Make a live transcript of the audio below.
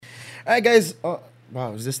right, guys.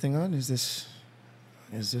 Wow, is this thing on? Is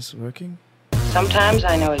this working? Sometimes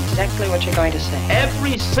I know exactly what you're going to say.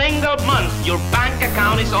 Every single month, your bank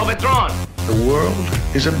account is overdrawn. The world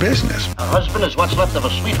is a business. A husband is what's left of a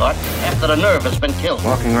sweetheart after the nerve has been killed.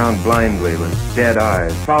 Walking around blindly with dead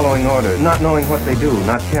eyes, following orders, not knowing what they do,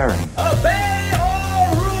 not caring. Obey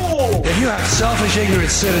all rules! If you have selfish, ignorant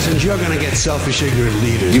citizens, you're going to get selfish, ignorant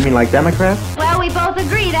leaders. You mean like Democrats? Well, we both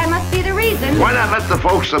agree that must be the reason. Why not let the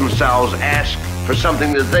folks themselves ask for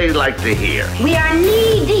something that they like to hear? We are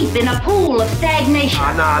knee-deep in a pool of stagnation.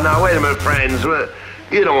 No, wait a minute, friends.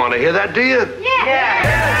 You don't want to hear that, do you?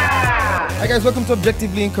 Yeah. Hi, guys. Welcome to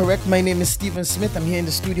Objectively Incorrect. My name is Stephen Smith. I'm here in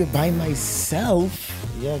the studio by myself.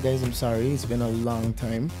 Yeah, guys, I'm sorry. It's been a long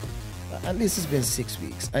time. At least it's been 6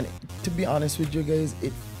 weeks. And to be honest with you guys,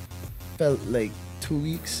 it felt like 2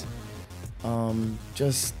 weeks.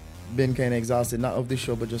 Just been kind of exhausted. Not of the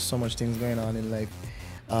show, but just so much things going on in life.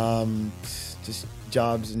 Just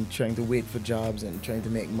jobs and trying to wait for jobs and trying to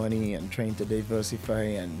make money and trying to diversify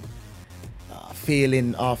and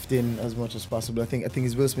failing often as much as possible. I think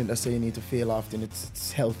it's Will Smith that say you need to fail often.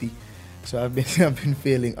 It's healthy. So I've been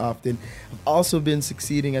failing often. I've also been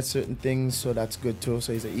succeeding at certain things, so that's good too.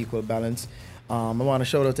 So it's an equal balance. I want to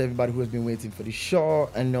shout out to everybody who has been waiting for the show.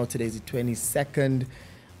 I know today's the 22nd.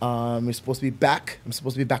 We're supposed to be back. I'm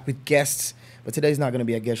supposed to be back with guests, but today's not going to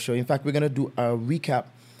be a guest show. In fact, we're going to do a recap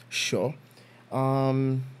show,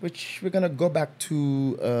 which we're going to go back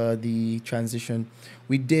to the transition.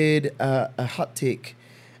 We did a hot take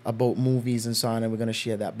about movies and so on, and we're going to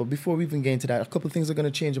share that. But before we even get into that, a couple of things are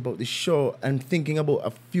going to change about the show. I'm thinking about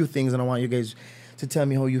a few things, and I want you guys to tell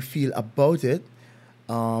me how you feel about it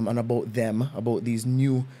and about them, about these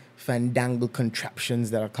new fandangle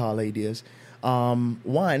contraptions that are called ideas.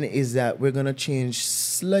 One is that we're going to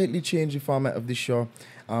slightly change the format of the show.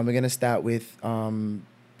 We're going to start with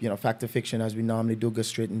fact or fiction, as we normally do, go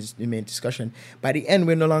straight into the main discussion. By the end,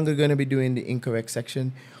 we're no longer going to be doing the incorrect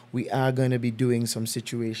section. We are going to be doing some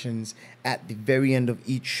situations at the very end of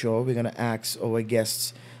each show. We're going to ask our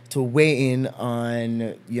guests to weigh in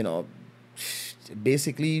on,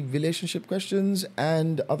 basically relationship questions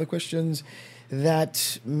and other questions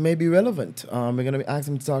that may be relevant. We're going to ask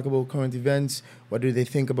them to talk about current events. What do they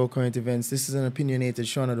think about current events? This is an opinionated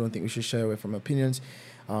show, and I don't think we should shy away from opinions.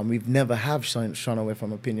 We've never have shone away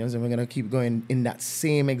from opinions, and we're going to keep going in that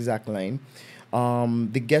same exact line.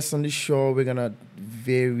 The guests on the show, we're going to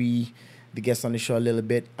vary the guests on the show a little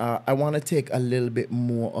bit. I want to take a little bit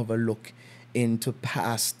more of a look into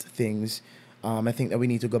past things. I think that we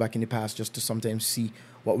need to go back in the past just to sometimes see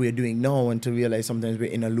what we're doing now and to realize sometimes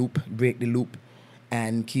we're in a loop, break the loop,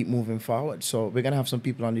 and keep moving forward. So we're going to have some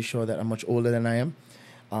people on the show that are much older than I am.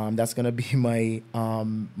 That's going to be my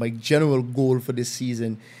general goal for this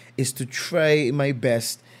season, is to try my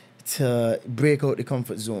best to break out the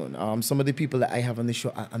comfort zone. Some of the people that I have on the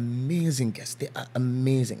show are amazing guests. They are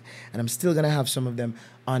amazing. And I'm still going to have some of them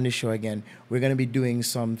on the show again. We're going to be doing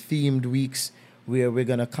some themed weeks where we're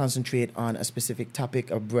going to concentrate on a specific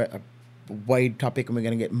topic, a wide topic, and we're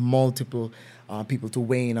going to get multiple people to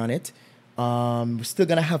weigh in on it. We're still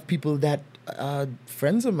going to have people that are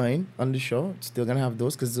friends of mine on the show. Still going to have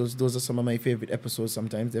those, because those are some of my favorite episodes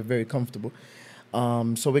sometimes. They're very comfortable.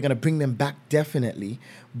 So we're going to bring them back, definitely.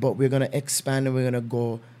 But we're going to expand, and we're going to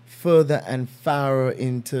go further and farther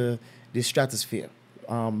into the stratosphere.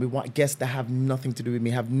 We want guests that have nothing to do with me,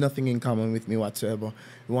 have nothing in common with me whatsoever.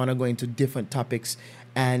 We want to go into different topics.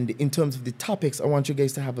 And in terms of the topics, I want you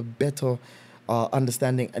guys to have a better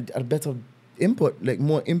understanding, a better input, like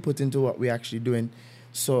more input into what we're actually doing.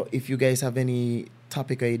 So if you guys have any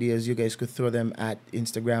topic ideas, you guys could throw them at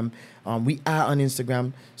Instagram. We are on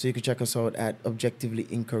Instagram, so you can check us out at Objectively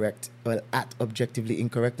Incorrect. Well, at Objectively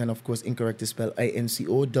Incorrect, and of course, incorrect is spelled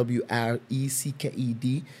INCOWRECKED.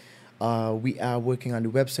 We are working on the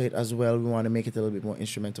website as well. We want to make it a little bit more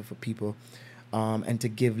instrumental for people, and to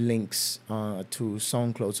give links to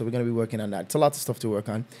SoundCloud. So we're going to be working on that. It's a lot of stuff to work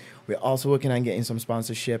on. We're also working on getting some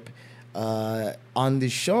sponsorship on the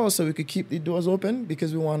show, so we could keep the doors open,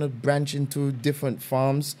 because we want to branch into different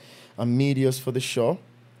forms and medias for the show.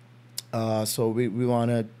 So we want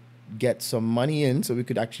to get some money in so we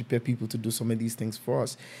could actually pay people to do some of these things for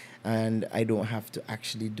us. And I don't have to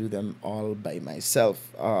actually do them all by myself.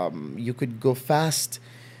 You could go fast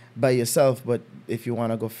by yourself, but if you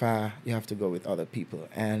want to go far, you have to go with other people.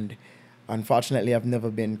 And unfortunately, I've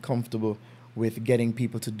never been comfortable with getting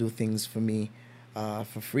people to do things for me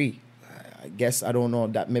for free. I guess, I don't know,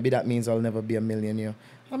 that maybe that means I'll never be a millionaire,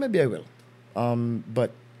 or maybe I will.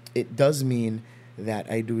 But it does mean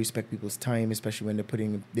that I do respect people's time, especially when they're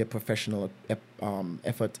putting their professional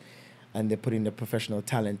effort and they're putting their professional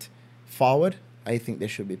talent forward, I think they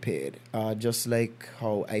should be paid. Just like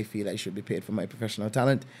how I feel I should be paid for my professional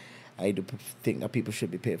talent, I do think that people should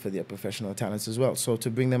be paid for their professional talents as well. So to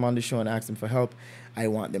bring them on the show and ask them for help, I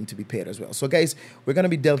want them to be paid as well. So guys, we're going to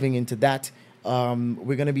be delving into that.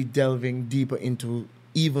 We're going to be delving deeper into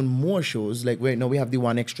even more shows. Like right now we have the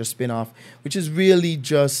One Extra spin-off, which is really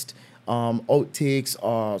just outtakes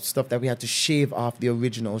or stuff that we had to shave off the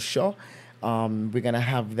original show. We're going to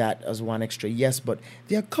have that as One Extra, yes, but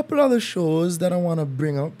there are a couple other shows that I want to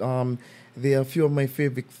bring up. There are a few of my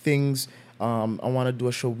favorite things. I want to do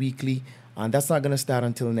a show weekly, and that's not going to start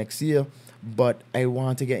until next year, but I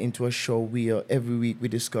want to get into a show where every week we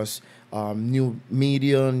discuss new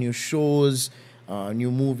media, new shows, new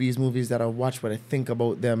movies that I watch, what I think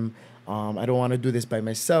about them. I don't want to do this by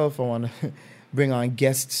myself. I want to bring on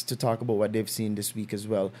guests to talk about what they've seen this week as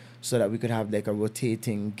well, so that we could have like a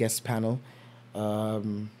rotating guest panel.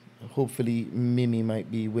 Hopefully Mimi might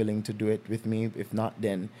be willing to do it with me. If not,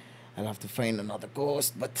 then I'll have to find another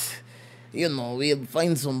ghost, but we'll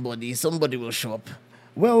find somebody will show up.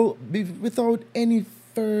 Well, without any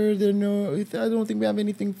further I don't think we have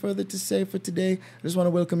anything further to say for today. I just want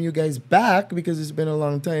to welcome you guys back because it's been a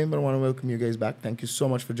long time, but I want to welcome you guys back. Thank you so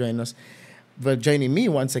much for joining us, for joining me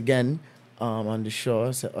once again on the show.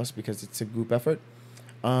 I said us because it's a group effort.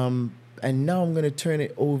 And now I'm going to turn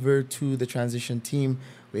it over to the transition team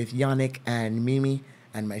with Yannick and Mimi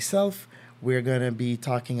and myself. We're going to be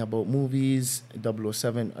talking about movies,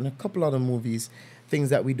 007, and a couple other movies, things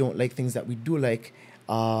that we don't like, things that we do like.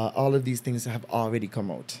 All of these things have already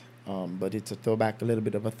come out, but it's a little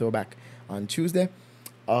bit of a throwback on Tuesday.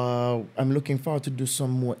 I'm looking forward to do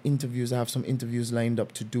some more interviews. I have some interviews lined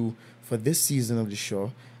up to do for this season of the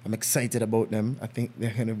show. I'm excited about them. I think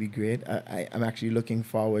they're going to be great. I'm actually looking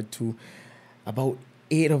forward to about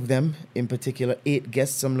 8 of them in particular, 8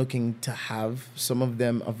 guests I'm looking to have. Some of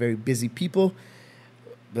them are very busy people.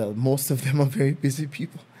 Well, most of them are very busy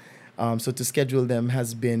people. So to schedule them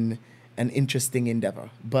has been an interesting endeavor.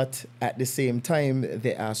 But at the same time,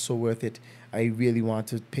 they are so worth it. I really want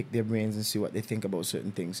to pick their brains and see what they think about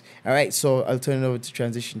certain things. All right, so I'll turn it over to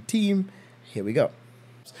transition team. Here we go.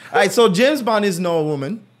 All right, so James Bond is now a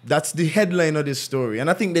woman. That's the headline of this story. And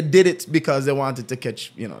I think they did it because they wanted to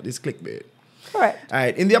catch, this clickbait. Correct. All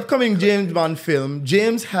right. In the upcoming James Bond film,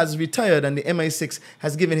 James has retired and the MI6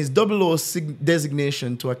 has given his 00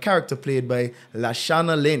 designation to a character played by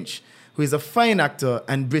Lashana Lynch, who is a fine actor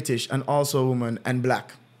and British and also a woman and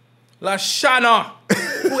black. Lashana!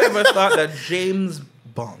 Whoever thought that James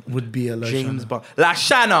Bond would be a Lashana? James Bond.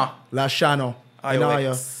 Lashana! Lashana.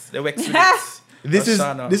 The Wex.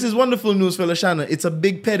 This is wonderful news for Lashana. It's a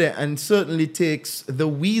big payday and certainly takes the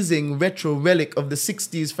wheezing retro relic of the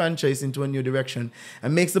 60s franchise into a new direction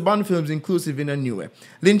and makes the Bond films inclusive in a new way.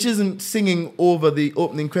 Lynch isn't singing over the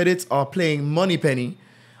opening credits or playing Moneypenny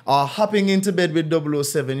or hopping into bed with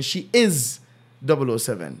 007. She is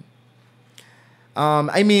 007.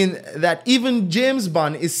 I mean that even James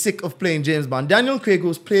Bond is sick of playing James Bond. Daniel Craig,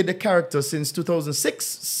 who's played the character since 2006,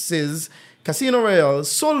 says Casino Royale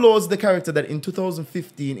so loathes the character that in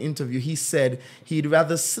 2015 interview he said he'd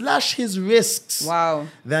rather slash his wrists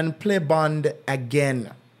than play Bond again.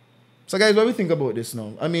 So guys, what do we think about this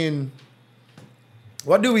now? I mean,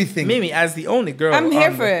 what do we think? Mimi, as the only girl, I'm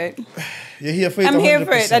here for it. You're here for it. I'm 100%. here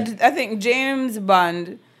for it. I think James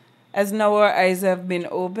Bond, as now our eyes have been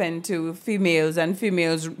open to females and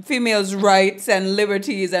females' rights and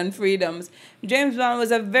liberties and freedoms. James Bond was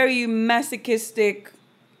a very misogynistic.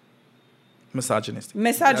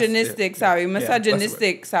 Misogynistic. Sorry,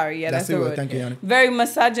 that's the word. Thank you, Yannick. Very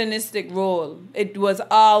misogynistic role. It was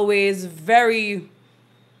always very,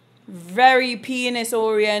 very penis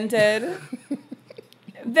oriented.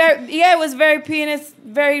 It was very penis,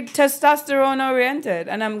 very testosterone oriented,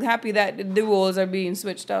 and I'm happy that the roles are being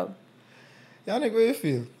switched out. Yannick, what do you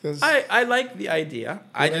feel? I like the idea.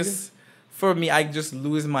 For me, I just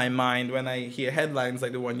lose my mind when I hear headlines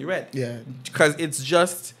like the one you read. Yeah. Because it's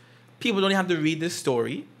just, people don't have to read this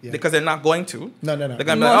story because they're not going to. No. They're going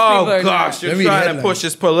to be like, oh gosh, you're trying to push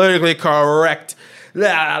this politically correct.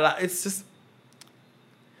 It's just,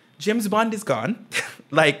 James Bond is gone.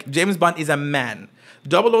 Like, James Bond is a man.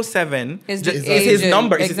 007 is his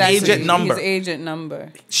number. It's exactly. his agent number. His agent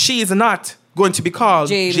number. She is not going to be called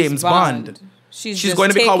James Bond. She's going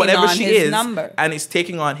to be called whatever she is. Number. And it's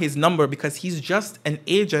taking on his number because he's just an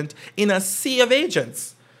agent in a sea of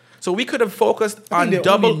agents. So we could have focused on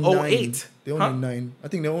 008. They're only 9. I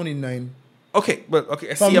think they're only 9. Okay, well, okay,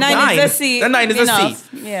 a sea of 9. Is a C. The 9 is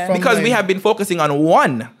enough. Yeah. Because we have been focusing on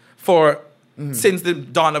 1 for since the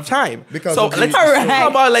dawn of time. Because so of let's the- how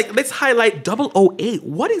about let's highlight 008.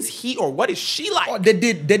 What is he or what is she like? Oh, they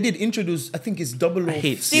did introduce. I think it's 006. I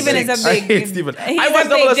hate Steven is a I big. hate Steven. he's I a watched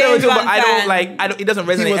big 007 James too, but Bond I don't fan. like. It doesn't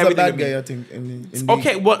resonate He was a everything bad with me. guy, I think. In the,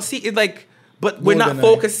 Okay, well, see, it's like, but we're More not than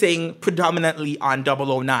focusing predominantly on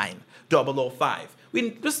 009, 005.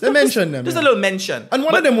 We just They mentioned them, Just yeah. a little mention. And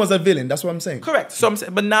one But- of them was a villain. That's what I'm saying. Correct. So I'm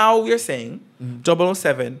saying, but now we're saying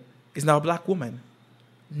 007 is now a black woman.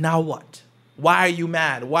 Now what? Why are you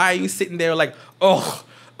mad? Why are you sitting there like, oh,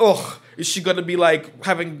 is she gonna be like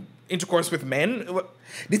having intercourse with men?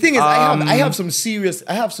 The thing is, I have some serious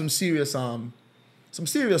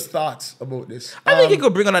thoughts about this. I think it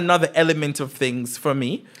could bring on another element of things for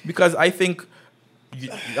me because I think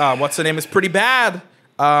what's her name is pretty bad.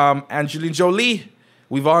 Angelina Jolie.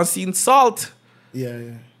 We've all seen Salt. Yeah.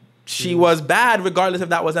 She was bad regardless if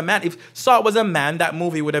that was a man. If Salt was a man, that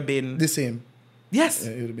movie would have been The same. yes,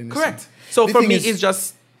 Yeah, it would have been the correct. same. So The for thing me, is, it's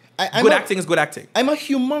just I'm good a- acting is good acting. I'm a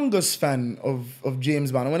humongous fan of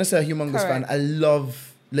James Bond. And when I say a humongous fan, Correct. I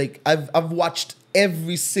love I've watched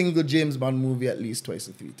every single James Bond movie at least twice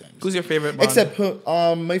or 3 times. Who's your favorite Bond? Except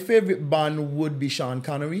my favorite Bond would be Sean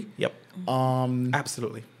Connery. Yep.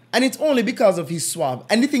 Absolutely. And it's only because of his suave.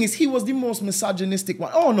 And the thing is, he was the most misogynistic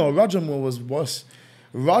one. Oh no, Roger Moore was worse.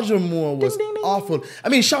 Roger Moore was awful. I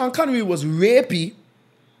mean, Sean Connery was rapey.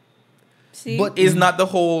 See? But Is not the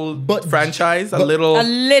whole franchise a but- little? a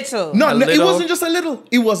little. No, A no, it little? wasn't just a little.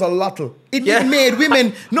 It was a lot. It Yeah. made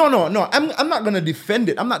women. No. I'm not gonna defend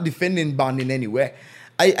it. I'm not defending Bond in any way.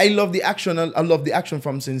 I love the action. I love the action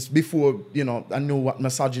from since before. I knew what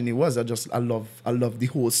misogyny was. I love the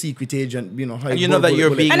whole secret agent. How You know that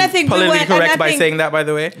you're being And I think we politically went- and correct I by think- saying that, by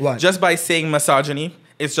the way. What? Just by saying misogyny,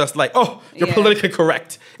 it's just like, oh, you're Yeah. politically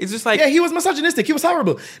correct. It's just like, Yeah, he was misogynistic. He was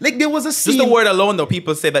horrible. Like there was a scene. just the word alone, though,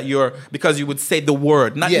 people say that because you would say the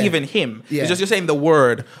word, not Yeah. even him. Yeah. It's just you're saying the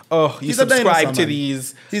word. Oh, you He's a dinosaur, subscribe to man.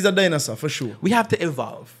 these. He's a dinosaur for sure. We have to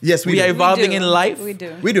evolve. Yes, we are do. evolving We do. in life. We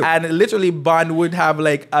do. We do. And literally, Bond would have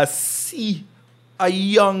like a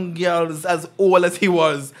young girl as old as he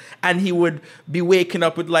was, and he would be waking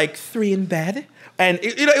up with like 3 in bed. And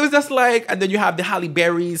it was just like, and then you have the Halle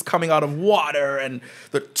Berrys coming out of water, and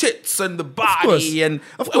the tits and the body,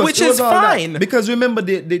 Of course, which it was is all that. fine. Because remember,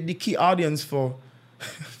 the key audience for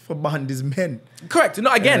Bond is men. Correct.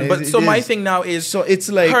 No, again, Yeah, but it so my is. thing now is, So it's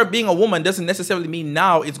like- her being a woman doesn't necessarily mean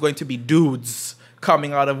now it's going to be dudes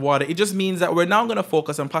coming out of water. It just means that we're now going to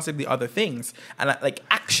focus on possibly other things and like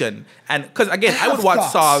action. And because again, I would have watch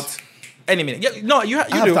thoughts. Salt any minute. Yeah, no, you I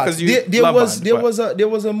have do thoughts. because you love Bond, but- there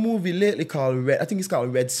was a movie lately called Red. I think it's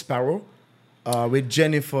called Red Sparrow, with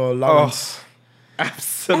Jennifer Lawrence.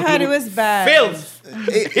 Absolutely. I heard it was bad.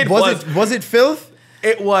 Filth. Was it filth?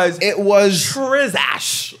 It was. It was.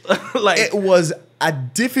 Trizash. Like It was a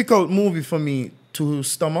difficult movie for me to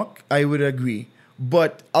stomach. I would agree,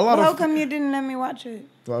 but a lot Well, how of come you didn't let me watch it?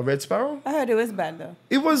 Red Sparrow. I heard it was bad though.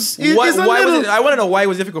 It was. why It's a was little, it? I want to know why it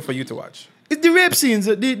was difficult for you to watch. It's the rape scenes,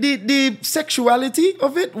 the sexuality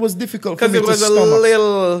of it was difficult for Because me it to was a stomach.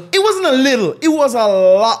 little It wasn't a little. It was a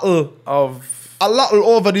lot of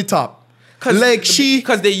over the top.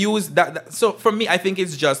 Because they use that. So for me, I think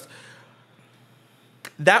it's just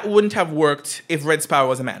that wouldn't have worked if Red Sparrow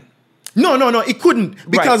was a man. No, it couldn't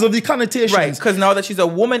because Right. of the connotations. Right, because now that she's a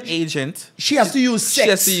woman agent, She has to use sex. she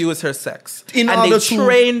has to use her sex. In and order they to-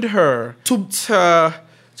 trained her to- to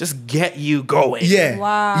just get you going. Yeah.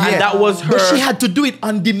 Wow. Yeah. And that was her. But she had to do it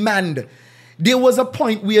on demand. There was a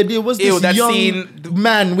point where there was Ew, this that young scene-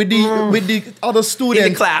 man with the other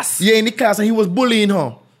students class. Yeah, in the class, and he was bullying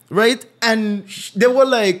her, right? And they were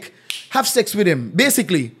like, have sex with him,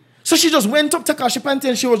 basically. So she just went up to Takashi Panty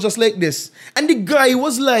and she was just like this. And the guy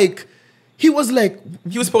was like, He was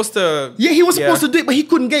supposed to. yeah, he was supposed to do it, but he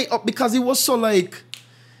couldn't get up because it was so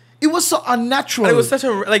unnatural. And it was such a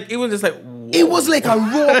it was just like. It was like a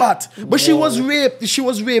robot, but she was raped. She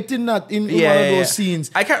was raped in one of those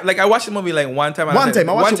scenes. I can't I watched the movie like one time. And One I was like, time,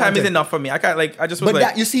 I watched one it one time is time. enough for me. I can't I just was But like.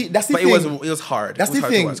 that, you see, that's the but thing. it was hard. That's It was the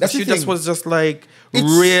hard to thing. watch. That's the She just thing. was just like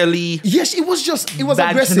It's- really. Yes, it was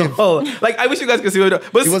aggressive. vaginal. Like I wish you guys could see what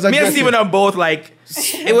it was. It was me and aggressive. Steven are both like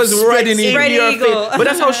it was right Spreading in eagle. your Spread eagle. face. But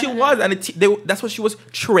that's how she was, and that's what she was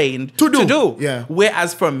trained To do. do. Yeah.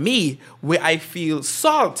 Whereas for me, where I feel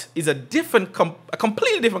Salt is a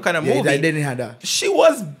completely different kind of Yeah, movie. they didn't have that. She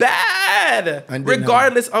was bad, And didn't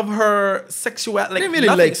regardless of her sexuality. I didn't really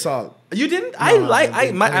like Salt. You didn't? I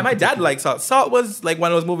didn't. My dad liked Salt. Salt was like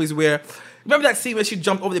one of those movies where. Remember that scene where she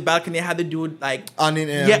jumped over the balcony and had the dude like On in,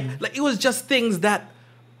 yeah, like it was just things that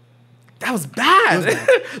That was bad.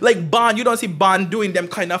 Like Bond, you don't see Bond doing them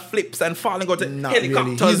kind of flips and falling out to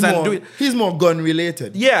helicopters really. He's more gun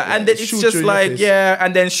related. Yeah, and then it's just like,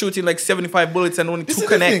 and then shooting like 75 bullets and only 2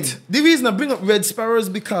 connect. The reason I bring up Red Sparrow is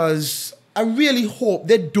because I really hope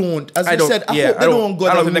they don't. As I said, I hope they don't go that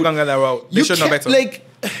route. I don't think they're going to go that route. They should know better. Like,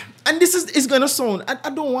 and this is going to sound,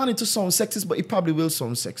 I don't want it to sound sexist, but it probably will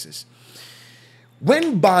sound sexist.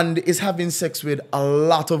 When Bond is having sex with a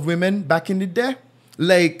lot of women back in the day,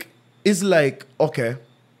 like, it's like, okay,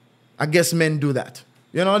 I guess men do that.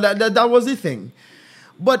 You know, that was the thing.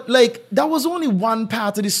 But like, that was only one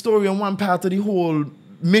part of the story and one part of the whole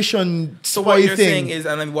mission. So what you're saying is,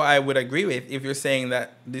 and what I would agree with, if you're saying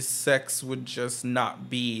that this sex would just not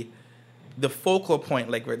be the focal point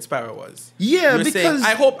like Red Sparrow was. Yeah, you're because...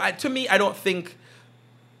 saying, to me, I don't think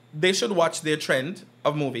they should watch their trend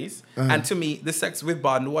of movies. And to me, the sex with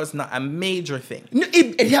Bond was not a major thing. No,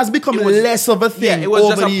 it has become less of a thing. Yeah, it was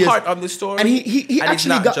just a part of the story. And he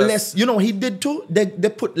actually got less. You know, he did too. They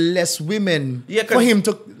put less women for him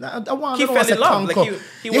to. He fell in love. Like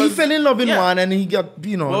he fell in love in one, and he got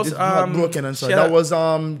broken and so that was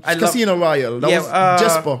Casino Royale. That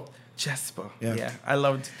was Jasper. Yeah. I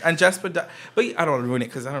loved and Jasper. But I don't want to ruin it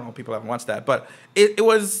because I don't know people haven't watched that. But it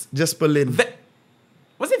was Jasper Lynn.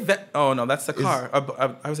 Was it Oh no, that's the car.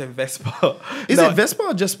 I was saying Vespa. Is it Vespa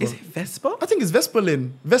or Jasper? Is it Vespa? I think it's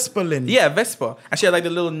Vesperlin. Vesperlin. Yeah, Vespa. And she had like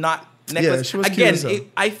the little knot necklace. Yeah, she was Again,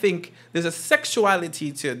 cute. I think there's a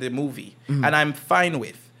sexuality to the movie, and I'm fine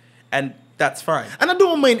with, and that's fine. And I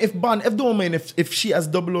don't mind if she has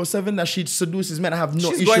 007 that she seduces men. I have no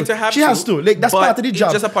issue. She's going to have she has to. Like that's part of the job.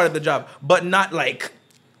 It's just a part of the job, but not like.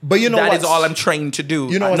 But you know that is all I'm trained to do.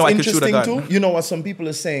 You know what's I can shoot a gun. too? You know what some people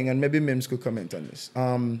are saying, and maybe Mims could comment on this.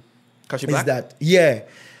 Because she's black? That yeah.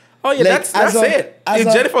 Oh yeah, like, that's it.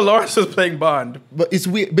 If Jennifer Lawrence was playing Bond. But it's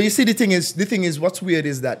weird. But you see, the thing is, what's weird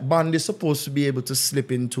is that Bond is supposed to be able to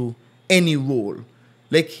slip into any role.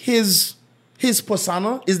 Like his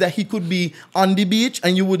persona is that he could be on the beach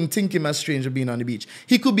and you wouldn't think him as strange being on the beach.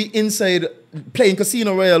 He could be inside playing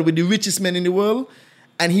Casino Royale with the richest men in the world.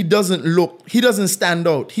 And he doesn't stand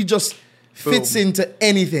out. He just fits into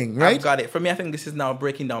anything, right? I've got it. For me, I think this is now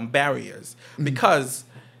breaking down barriers because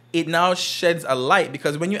it now sheds a light.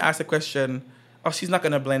 Because when you ask the question, oh, she's not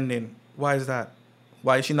going to blend in. Why is that?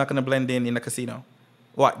 Why is she not going to blend in a casino?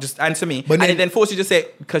 What? Just answer me. But and then force you to say,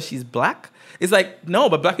 because she's black? It's like, no,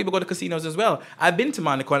 but black people go to casinos as well. I've been to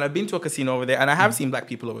Monaco and I've been to a casino over there and I have seen black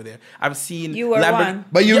people over there. I've seen... You were one.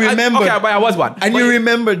 But you remember... Okay, but I was one. And you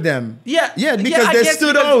remembered them. Yeah. Yeah, because they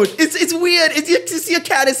stood out. It's weird. You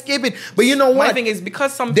can't escape it. But you know what? My thing is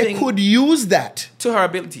because something... They could use that. To her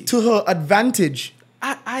ability. To her advantage.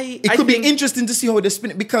 It could be interesting to see how they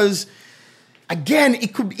spin it because, again,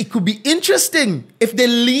 it could be interesting if they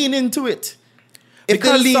lean into it.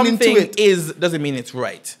 Because something doesn't mean it's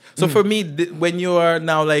right. So for me, when you are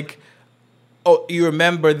now like, oh, you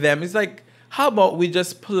remember them, it's like, how about we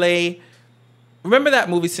just play... Remember that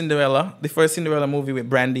movie Cinderella? The first Cinderella movie with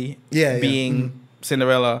Brandy being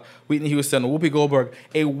Cinderella, Whitney Houston, Whoopi Goldberg,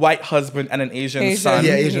 a white husband and an Asian son.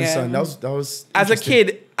 Yeah, Asian son. That was as a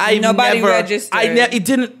kid, registered. It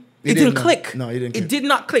didn't click. No, it didn't click. It did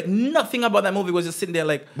not click. Nothing about that movie was just sitting there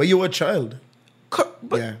like... But you were a child.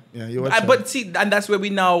 But, you were a child. But see, and that's where we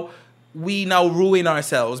now ruin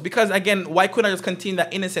ourselves. Because again, why couldn't I just continue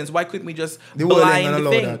that innocence? Why couldn't we just blind the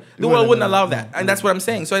thing? The world wouldn't allow that. And that's what I'm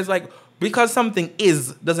saying. So it's like, because something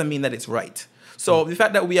doesn't mean that it's right. So the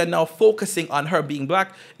fact that we are now focusing on her being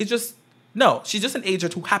black, it's just, no, she's just an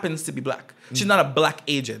agent who happens to be black. She's not a black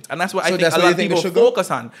agent. And that's what I think a lot of people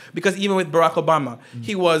focus on. Because even with Barack Obama,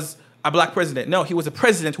 he was a black president. No, he was a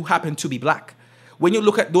president who happened to be black. When you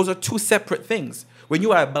look at, those are two separate things. When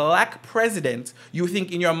you are a black president, you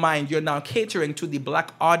think in your mind you're now catering to the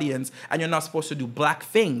black audience and you're not supposed to do black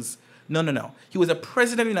things. No. He was a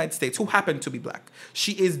president of the United States who happened to be black.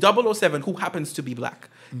 She is 007 who happens to be black.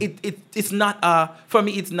 It's not, for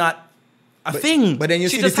me, it's not a thing. But then you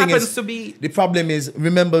see just the thing happens to be... The problem is,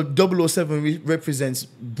 remember, 007 represents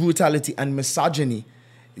brutality and misogyny.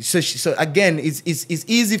 So again, it's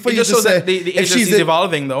easy for you to say that the agency is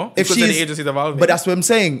evolving, though. If the agency is evolving, but that's what I'm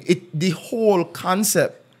saying. The whole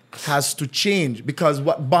concept has to change because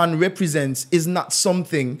what Bond represents is not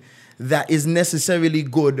something that is necessarily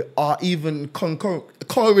good or even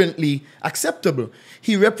currently acceptable.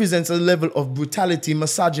 He represents a level of brutality,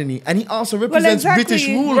 misogyny, and he also represents British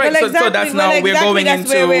rule. Right, so that's now we're going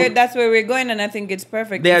into... That's where we're going, and I think it's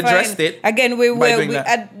perfect. They addressed it. Again,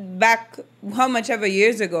 back how much ever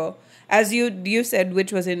years ago, as you said,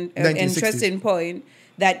 which was an interesting point,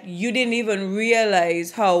 that you didn't even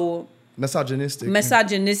realize how...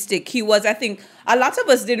 misogynistic he was. I think a lot of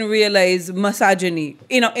us didn't realize misogyny,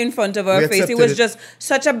 in front of our face. It was just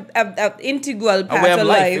such a integral part way of of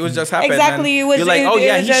life. life. It was just happening. Exactly. It was. You're like,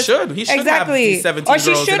 he should exactly. have 17 or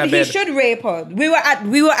she girls should. in a bed. He should rape her. We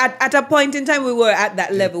were at a point in time. We were at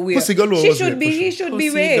that level where Pussy galore he should be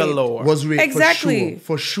raped. Galore. Was raped Exactly.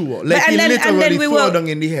 for sure. Like he literally threw down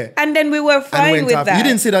in the hair. And then we were fine with that. You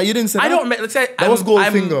didn't say that. I don't. Let's say that was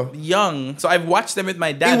Goldfinger. I'm young, so I've watched them with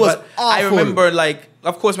my dad. It was but awful. I remember, like,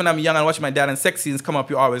 of course, when I'm young and watching my dad and sex scenes come up,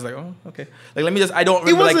 you're always like, oh, okay. Like, let me just. I don't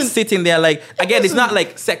remember like sitting there like. Again, it's not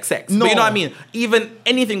like sex, No. but you know what I mean. Even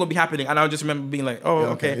anything would be happening, and I would just remember being like, oh,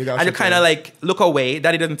 okay. And you kind of like look away.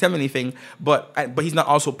 Daddy doesn't tell me anything, but he's not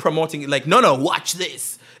also promoting it. Like, no, watch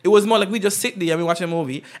this. It was more like we just sit there and we watch a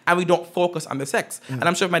movie and we don't focus on the sex. And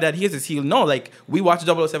I'm sure if my dad hears this, he'll know. Like, we watch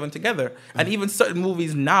 007 together. And even certain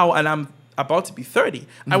movies now, and I'm about to be 30,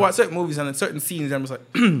 I watch certain movies and in certain scenes, I'm just like,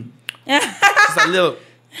 just a little...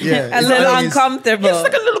 Yeah, a little uncomfortable. It's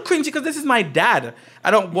like a little cringy because this is my dad. I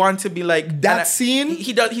don't want to be like... That scene?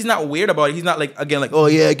 He's not weird about it. He's not like, again, like, oh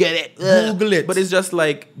yeah, get it. Google it. But it's just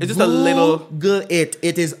like, it's just a little... Google it.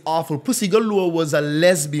 It is awful. Pussy Galore was a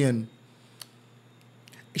lesbian.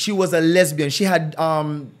 She was a lesbian. She was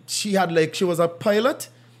a pilot,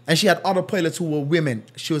 and she had other pilots who were women.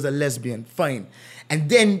 She was a lesbian. Fine. And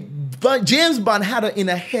then James Bond had her in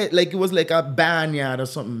a head, like it was like a barnyard or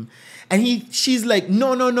something. And she's like,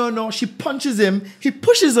 no. She punches him. He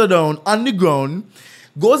pushes her down on the ground,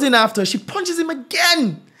 goes in after her. She punches him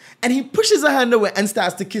again. And he pushes her hand away and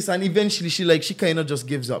starts to kiss her. And eventually she kind of just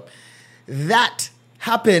gives up. That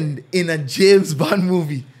happened in a James Bond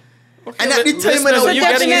movie. Okay, and at the time when I was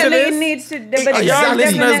getting into this? It needs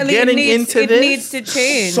to, it needs to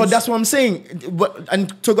change. So that's what I'm saying.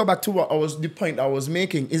 And to go back to the point I was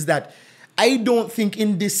making is that I don't think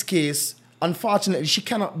in this case, unfortunately, she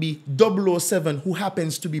cannot be 007 who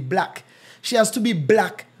happens to be black. She has to be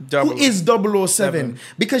black who is 007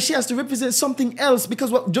 because she has to represent something else because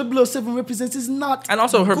what 007 represents is not and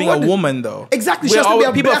also her being a woman though. Exactly. She has to be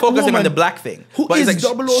a people black are focusing woman on the black thing. Who but is it's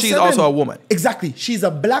like 007. She's also a woman. Exactly. She's a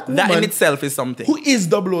black woman. That in itself is something. Who is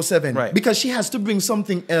 007. Right. Because she has to bring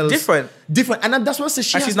something else. Different. And that's what I say.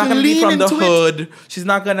 She's not going to be from the hood. She's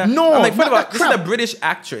not going to... No, I'm like, this is a British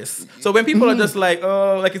actress. So when people are just like,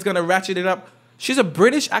 oh, like it's going to ratchet it up... She's a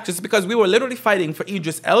British actress because we were literally fighting for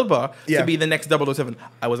Idris Elba to be the next 007.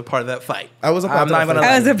 I was a part of that fight. I was a part of that fight.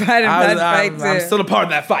 I was a part of that fight too. I'm still a part of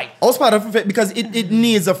that fight. I was part of it because it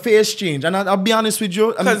needs a face change. And I'll be honest with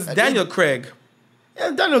you. Because Daniel Craig. Yeah,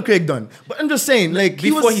 Daniel Craig done. But I'm just saying, like...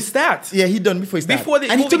 Before he starts. Yeah, he done before he started. Before the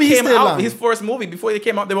movie came out, his first movie, before he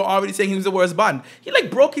came out, they were already saying he was the worst Bond. He like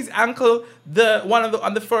broke his ankle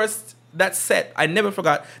on the first, that set. I never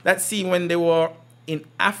forgot that scene when they were... in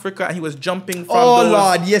Africa, and he was jumping from those.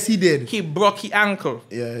 Lord, yes, he did. He broke his ankle.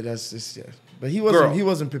 Yeah, that's just But he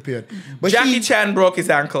wasn't prepared. But Jackie Chan broke his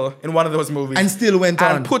ankle in one of those movies and still went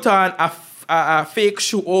on and put on a fake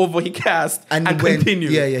shoe over he cast and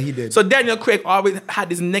continued. Yeah, he did. So Daniel Craig always had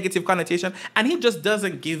this negative connotation, and he just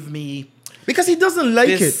doesn't give me. Because he doesn't like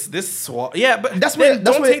it. But that's why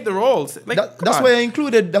don't take the roles. Like, that's why I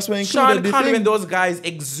included. That's why I included. Sean Connery and those guys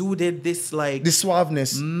exuded this like the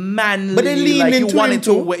suaveness, manly. But they leaned into wanted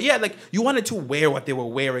to wear. Yeah, like you wanted to wear what they were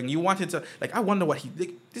wearing. You wanted to like. I wonder what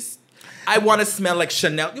this. I want to smell like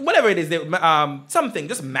Chanel, whatever it is. Something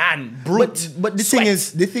just brute. But the thing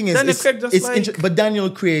is, Daniel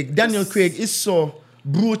Craig but Daniel Craig is so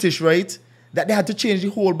brutish, right? That they had to change the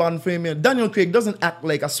whole Bond frame here. Daniel Craig doesn't act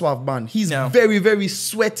like a suave Bond. He's very, very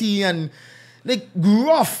sweaty and like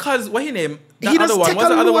gruff. Cause what he named? The other one. What's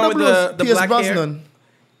the other one with the black hair?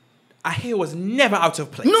 A hair was never out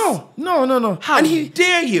of place. No. How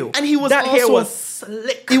dare you? And he was that also, hair was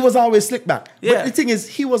slick. He was always slick back. Yeah. But the thing is,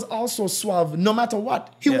 he was also suave no matter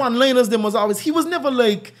what. One-liners them was always. He was never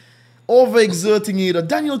like overexerting either.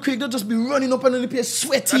 Daniel Craig, they'll just be running up and down the place,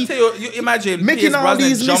 sweaty. I tell you imagine making all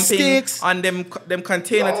these jumping mistakes on them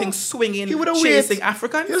container things, swinging, chasing wait.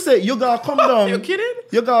 Africans. You say you gotta come down. You kidding?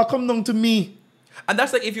 You gotta come down to me. And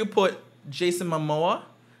that's like if you put Jason Momoa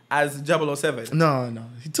as 007. No,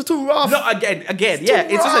 he's too rough. No, again, yeah.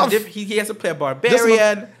 It's just a he has to play a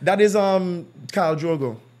barbarian. That is Khal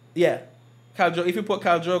Drogo. Yeah, Khal Drogo. If you put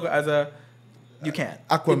Khal Drogo as a You can't.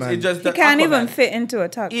 Aquaman. He can't even fit into a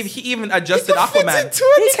tux. He even adjusted Aquaman.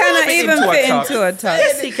 He cannot even fit into a tux.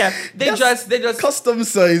 Yes, he can. They just custom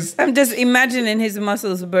size. I'm just imagining his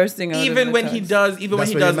muscles bursting out. Even when he does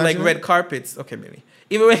like red carpets. Okay, maybe.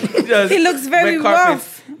 Even when he does, he looks very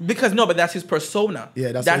rough. Because no, but that's his persona.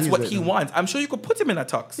 Yeah, that's what what he he's wants. I'm sure you could put him in a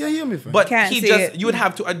tux. Yeah, hear me, friend. But Can't he see just it. you would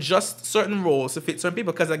have to adjust certain roles to fit certain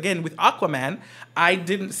people. Because again, with Aquaman, I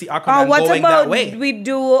didn't see Aquaman What going about that way. we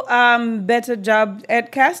do better job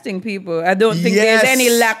at casting people? I don't think there's any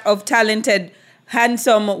lack of talented,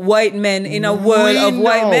 handsome white men in a world of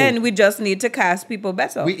white men. We just need to cast people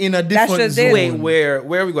better. We in a different That's just zone. it. Wait,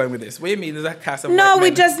 where are we going with this? What do you mean? Is that cast of No, white we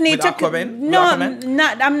men just need with to. Aquaman? No,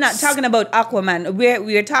 Aquaman? I'm not talking about Aquaman.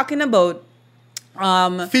 We're talking about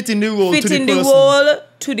fitting the role to fitting the the person. role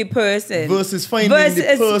to the person Versus finding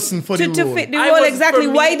the person for the to role. fit the I role was- exactly.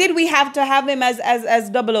 for me- Why did we have to have him as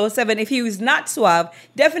 007 if he was not suave,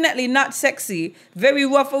 definitely not sexy, very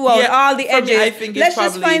rough around all the for me, edges? I think it's Let's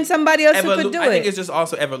just probably find somebody else who could do I think it. it's just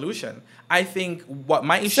also evolution. I think what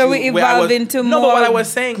my issue. So we where I evolve was- into no, more but what I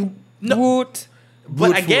was saying. No, Root.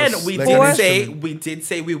 but Brute again, force, we like did an say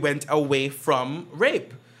instrument. we went away from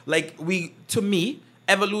rape. Like to me,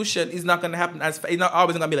 evolution is not going to happen it's not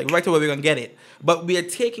always going to be like right away we're going to get it. But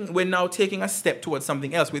we're now taking a step towards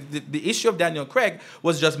something else. With the issue of Daniel Craig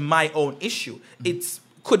was just my own issue. It's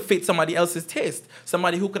could fit somebody else's taste.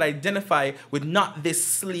 Somebody who could identify with not this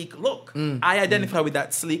sleek look. I identify with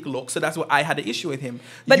that sleek look, so that's what I had an issue with him.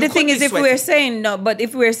 But You the thing could is, be if sweaty. we're saying no, but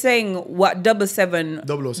if we're saying what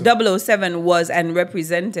 007 was and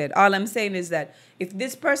represented, all I'm saying is that if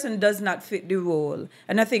this person does not fit the role,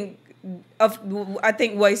 and I think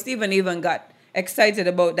why Stephen even got excited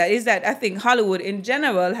about that is that I think Hollywood in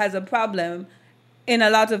general has a problem in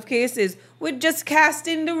a lot of cases with just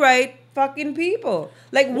casting the right fucking people.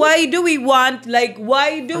 Like, why do we want, like,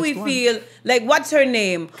 why do we feel, like, what's her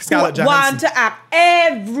name? Scarlett Who want Johansson. to act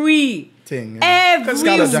every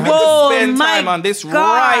Scarlett role. Johansson. Spend My time on this God.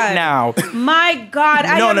 right now. My God,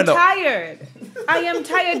 I No, am no, no. tired. I am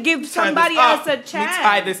tired. Give somebody else a chance. Let me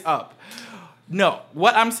tie this up. No,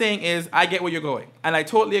 what I'm saying is I get where you're going. And I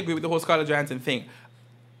totally agree with the whole Scarlett Johansson thing.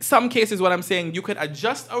 Some cases, what I'm saying, you could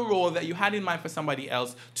adjust a role that you had in mind for somebody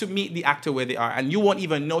else to meet the actor where they are. And you won't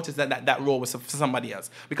even notice that role was for somebody else.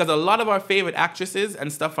 Because a lot of our favorite actresses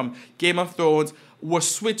and stuff from Game of Thrones were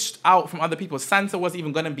switched out from other people. Sansa wasn't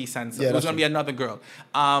even going to be Sansa. Yeah, it was that's going to be another girl.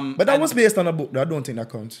 But that was based on a book, though. I don't think that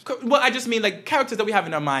counts. Well, I just mean like characters that we have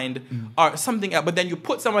in our mind are something else, but then you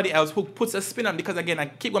put somebody else who puts a spin on, because again, I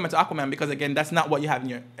keep going back to Aquaman because again, that's not what you have in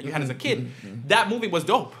your had as a kid. That movie was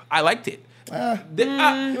dope. I liked it.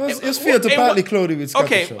 It was fair to partly clothe it with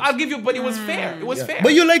Scottish Okay, shows. I'll give you, but it was fair. It was fair.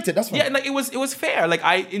 But you liked it, that's fine. Yeah, like it was fair. Like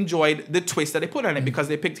I enjoyed the twist that they put on it because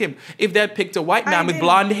they picked him. If they had picked a white man with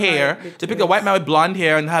blonde hair, they picked a white man with blonde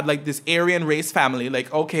hair and had like this Aryan race family,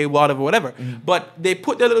 like okay, whatever. But they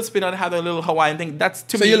put their little spin on it, had a little Hawaiian thing. That's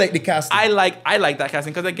to me. So you like the casting? I like that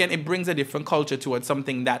casting because again, it brings a different culture towards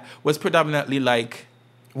something that was predominantly like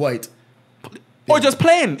White. or just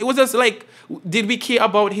plain. It was just like, did we care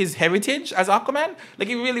about his heritage as Aquaman? Like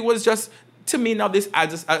it really was just, to me now this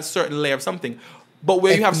adds a certain layer of something. But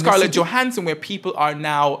where you have Scarlett Ethnicity? Johansson, where people are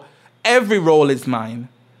now, every role is mine.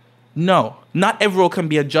 No, not every role can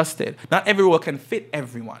be adjusted. Not every role can fit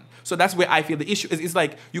everyone. So that's where I feel the issue is. It's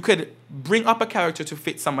like you could bring up a character to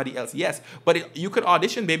fit somebody else, yes. But you could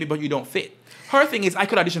audition, baby, but you don't fit. Her thing is I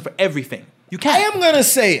could audition for everything. You can't. I am going to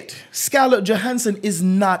say it. Scarlett Johansson is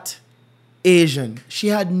not Asian. She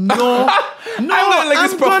had no... I'm gonna like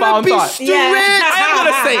this profound be thought. straight. I'm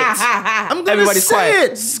gonna say it. I'm going to Everybody's say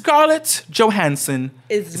quiet. it. Scarlett Johansson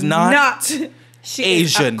is not she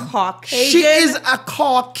Asian. Is a Caucasian She is a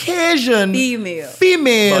Caucasian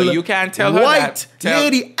female. But you can't tell her white that.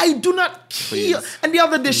 lady. I do not care. And the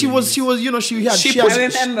other day she was, you know, she had. She had- put,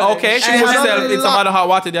 remember. she I put had herself a in some lot- other hot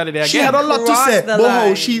water the other day She again. had a lot to Cross say. the But how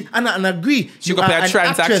line. she and agree. She could play a an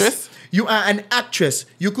trans actress. You are an actress.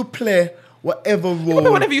 You could play whatever role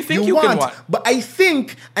but whatever you think you can want. But I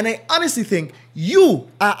think, and I honestly think, you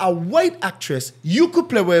are a white actress. You could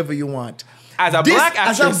play wherever you want. As a black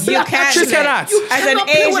As actress, a black can't actress, play. cannot. you As an cannot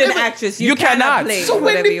play Asian whatever- actress, You you cannot. cannot play So when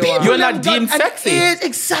whatever the you people want. You're them not got deemed an sexy.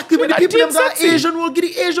 exactly. When You're the not people them deemed got sexy. Asian, will give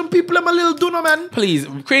the Asian people them a little dunno, man. Please,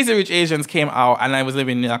 Crazy Rich Asians came out, and I was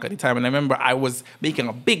living in New York at the time, and I remember I was making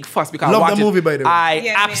a big fuss because Love I that wanted, movie, by the way. I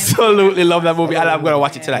Yeah, man. absolutely love that movie, and I'm gonna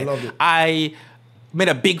watch it tonight. I love it. I made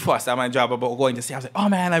a big fuss at my job about going to see. I was like, oh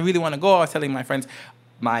man, I really want to go. I was telling my friends,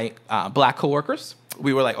 my black coworkers,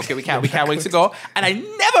 we were like, okay, we can't wait to go, and I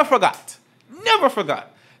never forgot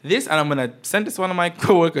this, and I'm gonna send this to one of my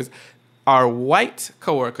coworkers. Our white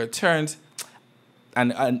coworker turned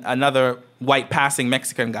and another white passing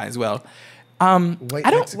Mexican guy as well. White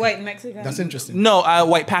I don't. Mexican. White Mexican. That's interesting. No,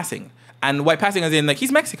 white passing. And white passing as in like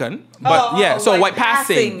he's Mexican, but so white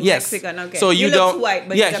passing, yes. Mexican, okay. So you he don't, looks white,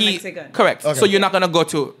 but he's Mexican. Correct. Okay. So you're not gonna go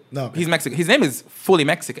to. No. He's Mexican. His name is fully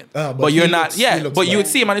Mexican, but you're he not. looks- he looks but you would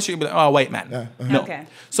white. see him on the street and be like, oh, white man. No. Okay.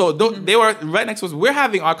 So they were right next to us. We're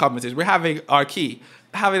having our conversation. We're having our key,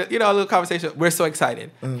 having a little conversation. We're so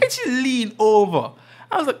excited, and she leaned over.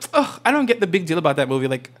 I was like, oh, I don't get the big deal about that movie.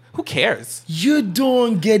 Like, who cares? You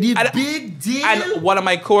don't get it. And- Big deal. And one of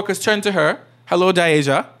my coworkers turned to her, hello,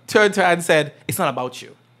 Diasia, turned to her and said, it's not about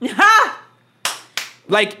you.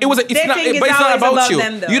 Like, it's They not, think but it's it's not always about about you.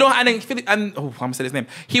 them, though. You don't, and I'm gonna say his name.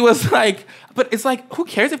 He was like, but it's like, who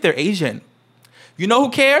cares if they're Asian? You know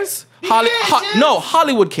who cares?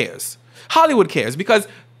 Hollywood cares. Hollywood cares because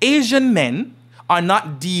Asian men are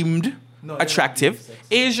not deemed attractive.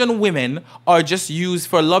 Asian women are just used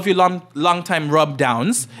for love you long time rub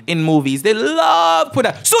downs in movies. They love put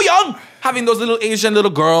that. So young having those little Asian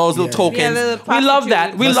little girls, little tokens. little We love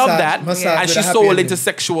that. We love that. Massage And with a she's happy sold ending. into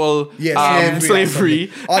sexual slavery.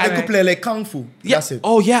 slavery. Or they And- could play like Kung Fu. yeah. That's it.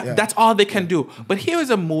 Oh yeah, that's all they can do. But here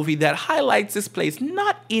is a movie that highlights this place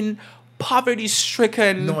not in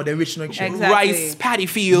poverty-stricken No, they're rich. No, Exactly. rice paddy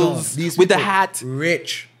fields these with the people, hat.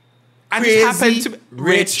 Rich. And it happened Crazy to be rich.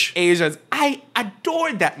 rich Asians. I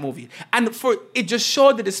adored that movie. And it just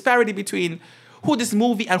showed the disparity between who this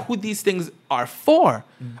movie and who these things are for.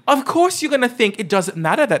 Of course you're gonna think it doesn't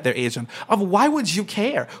matter that they're Asian. Why would you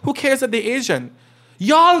care? Who cares that they're Asian?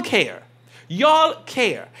 Y'all care. Y'all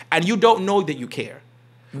care. And you don't know that you care.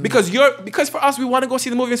 Because for us, we want to go see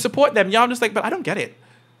the movie and support them. Y'all just like, but I don't get it.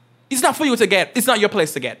 It's not for you to get. It's not your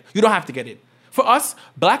place to get. You don't have to get it. For us,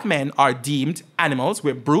 black men are deemed animals.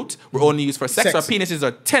 We're brute. We're only used for sex. Our penises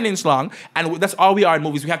are 10-inch long. And that's all we are in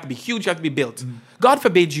movies. We have to be huge. You have to be built. God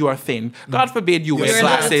forbid you are thin. God forbid you wear You're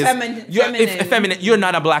glasses. You're Effeminate. You're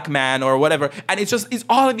not a black man or whatever. And it's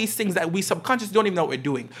all of these things that we subconsciously don't even know what we're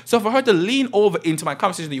doing. So for her to lean over into my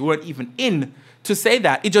conversation that you weren't even in to say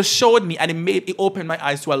that, it just showed me and it opened my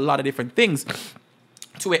eyes to a lot of different things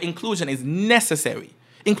to where inclusion is necessary.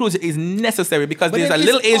 Inclusion is necessary because there's a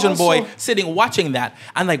little Asian boy sitting watching that.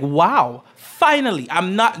 I'm like, wow, finally,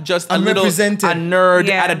 I'm not just a nerd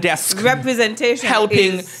at a desk. Representation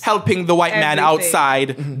helping the white man everything.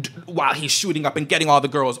 outside while he's shooting up and getting all the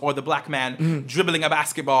girls, or the black man dribbling a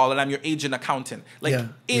basketball and I'm your agent accountant. Like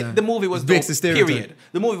the movie was dope, period.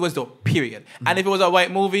 The movie was dope, period. And if it was a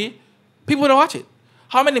white movie, people would watch it.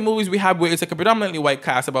 How many movies we have where it's like a predominantly white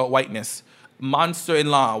cast about whiteness?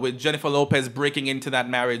 Monster-in-Law with Jennifer Lopez breaking into that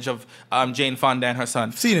marriage of Jane Fonda and her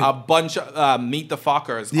son. Seen it. A bunch of Meet the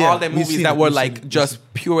Fockers. Yeah, all the we've movies seen that it, were we've like seen it,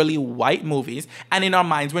 just purely white movies. And in our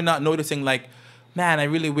minds, we're not noticing like, man, I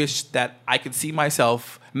really wish that I could see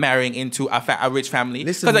myself marrying into a rich family.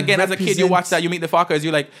 Because again, as a kid, you watch that, you Meet the Fockers,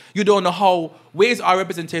 you don't know where's our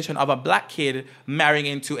representation of a black kid marrying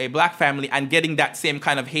into a black family and getting that same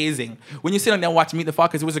kind of hazing. When you sit down there and watch Meet the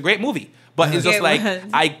Fockers, it was a great movie. But it's just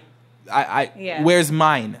where's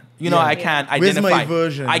mine? I can't identify. Where's my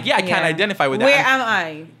version? I can't identify with that. Where am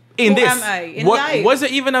I? In Who this? am I? In life? Was there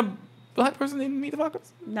even a black person in Meet the Fockers?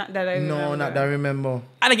 Not that I remember. No, not that I remember.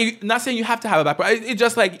 And again, not saying you have to have a black person. It's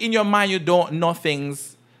just like in your mind, you don't know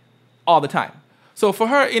things all the time. So for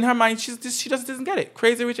her, in her mind, she just doesn't get it.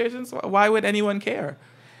 Crazy Rich Asians. Why would anyone care?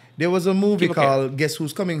 There was a movie People called Guess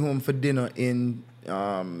Who's Coming Home for Dinner in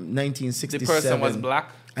 1967. The person was black.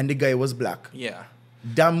 And the guy was black. Yeah.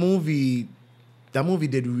 That movie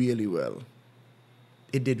did really well.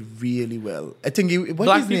 It did really well. I think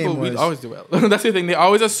black people would always do well. That's the thing. They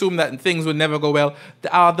always assume that things would never go well.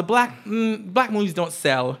 The black movies don't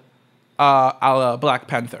sell. Black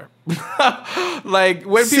Panther. Like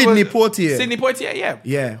when people Sidney Poitier,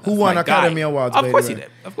 yeah, who won Academy Awards? Of course he did.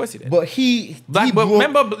 But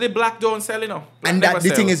remember, the black don't sell, And that the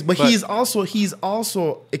thing is, but he's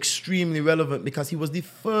also extremely relevant because he was the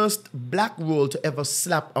first black role to ever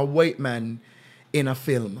slap a white man in a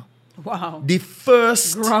film. Wow. The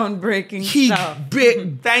first groundbreaking stuff.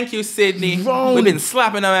 Thank you, Sydney. We've been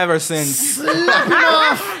slapping them ever since. Slapping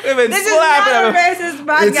off. We've been this slapping is not a racist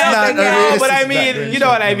podcast. It's not a racist but I mean, background. you know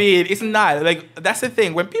what I mean. It's not like that's the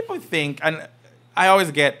thing. When people think, and I always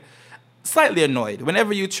get slightly annoyed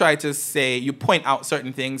whenever you try to say you point out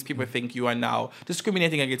certain things. People think you are now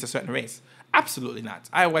discriminating against a certain race. Absolutely not.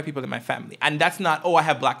 I have white people in my family, and that's not. Oh, I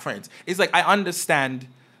have black friends. It's like I understand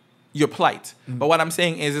your plight. But what I'm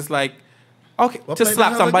saying is, it's like, okay, to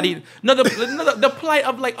slap somebody. No, the plight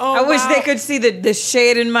of like, oh, I wish they could see the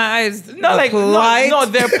shade in my eyes. No, like, no,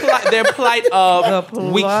 their plight of, The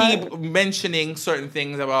we plight. keep mentioning certain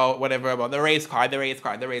things about whatever, about the race card.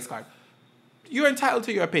 You're entitled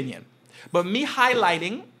to your opinion. But me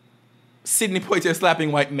highlighting Sidney Poitier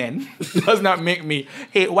slapping white men does not make me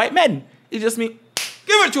hate white men. It just me,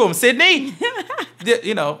 give it to him, Sidney.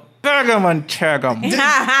 You know, Bergam and Tergam.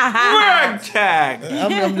 Word tag.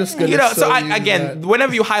 I'm just gonna. You know, so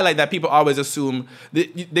whenever you highlight that, people always assume they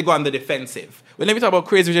go on the defensive. Whenever you talk about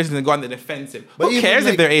Crazy Rich Asians, they go on the defensive. But who cares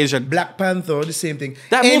if they're Asian? Black Panther, the same thing.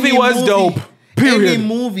 That movie was dope. Period.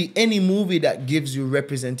 Any movie that gives you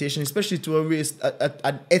representation, especially to a race,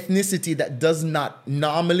 an ethnicity that does not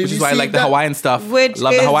normally. Which is why I like the Hawaiian stuff. Which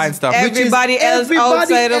love the Hawaiian stuff. Everybody else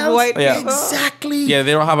outside of white people. Exactly. Yeah,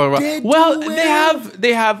 they don't have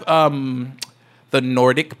they have the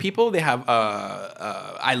Nordic people. They have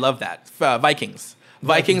I love that Vikings.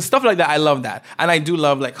 Stuff like that. I love that, and I do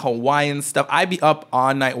love like Hawaiian stuff. I be up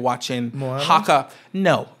all night watching Haka.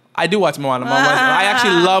 No. I do watch Moana. I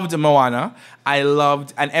actually loved Moana.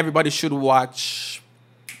 And everybody should watch.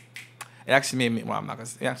 It actually made me. Well, I'm not gonna.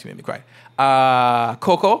 It actually made me cry.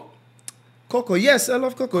 Coco. Coco, yes, I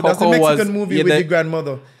love Coco. That's the Mexican movie with the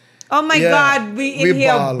grandmother. Oh my God, we in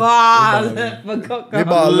here ball for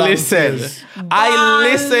Coco. Listen, I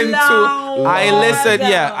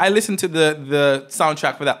listened to the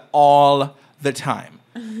soundtrack for that all the time.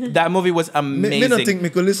 That movie was amazing. Me don't think me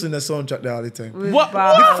could listen to the soundtrack there all the time. What?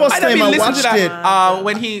 The first time I watched it,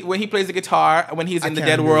 when he plays the guitar, when he's in the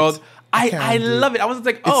dead world, I love it. I was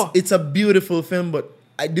like, it's a beautiful film. But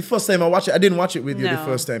the first time I watched it, I didn't watch it with you the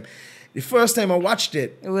first time. The first time I watched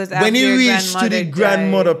it, was when he reached to the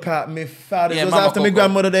grandmother part, me felt it was after my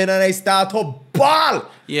grandmother died, and I started to bawl.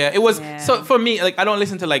 Yeah, it was. Yeah. So for me, like I don't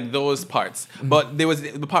listen to like those parts, but there was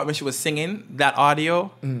the part when she was singing that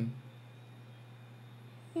audio.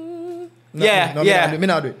 Me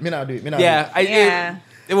not do it.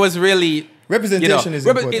 It was really representation is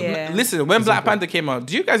important. Listen, when Black Panther came out,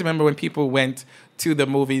 do you guys remember when people went to the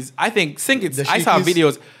movies? I think I saw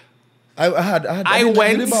videos. I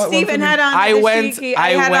went. Stephen had on dashiki. I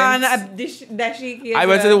had on dashiki. I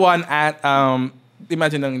went to the one at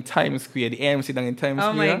imagine down in Times Square, the AMC down in Times Square.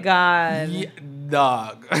 Oh my God,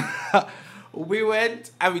 dog. We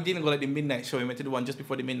went and we didn't go like the midnight showing. We went to the one just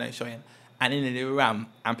before the midnight showing. And in the Ram,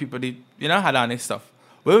 and people did, had on this stuff.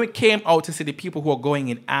 When we came out to see the people who were going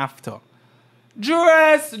in after,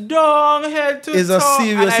 dressed down, head to toe. It's a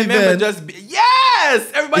serious event.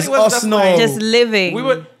 Yes! Everybody was just living.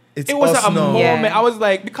 It was a moment. Yeah. I was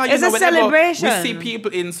like, because it's a celebration. We see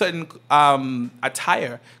people in certain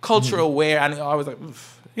attire, cultural wear, and I was like,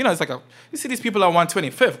 oof. It's like you see these people on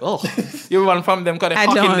 125th. Oh, you run from them because they're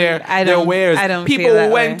hawking their wares. People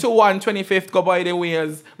went to 125th go buy their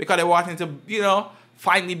wares because they wanted to,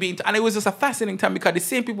 finally be. And it was just a fascinating time because the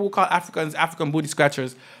same people who call Africans African booty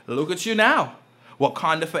scratchers. Look at you now,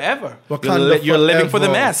 Wakanda forever. You're living for the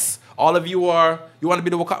mess. All of you you want to be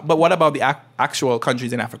the Wakanda. But what about the actual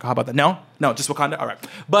countries in Africa? How about that? No, just Wakanda. All right,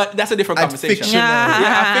 but that's a different conversation.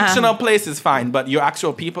 A fictional place is fine, but your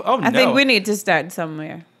actual people. Oh no, I think we need to start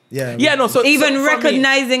somewhere. Yeah. So even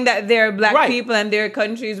recognizing that there are black people and there are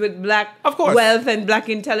countries with black wealth and black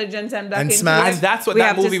intelligence and black and that's what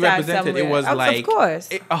that movie represented. Somewhere. It was of course.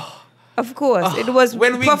 Of course, it was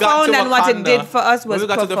profound, and what it did for us was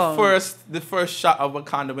profound. When we got to the first shot of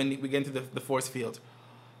Wakanda, when we get into the force field,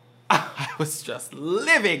 I was just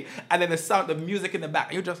living, and then the music in the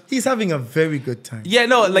back. He's having a very good time. Yeah,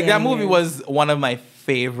 no, that movie was one of my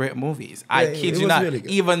favorite movies. I kid you not. Really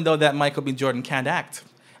even though that Michael B. Jordan can't act.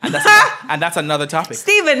 And that's another topic.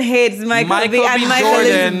 Stephen hates Michael B. And Michael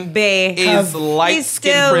Jordan is light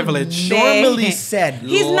skin privilege. Normally said.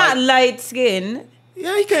 He's not light skin.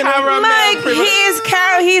 Yeah, he can. Mike,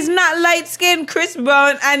 he's not light skin. Chris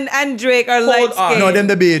Brown and Drake are light skin. No, them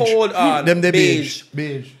the beige. Hold on. Them the beige.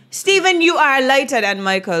 Stephen, you are lighter than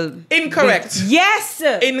Michael. Incorrect. Yes.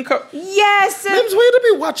 Incorrect. Yes. Mims, where do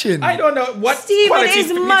be watching? I don't know what. Stephen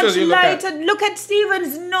is much lighter. Look at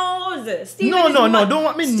Stephen's nose. No, don't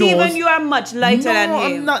want me nose. Stephen, you are much lighter than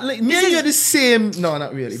him. No, I'm not. Me and you're the same. No,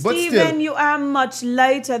 not really. But still. Stephen, you are much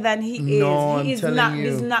lighter than he is. No, I'm telling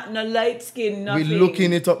you. He's not no light skin. Nothing. We're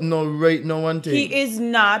looking it up now, right now, one thing. He is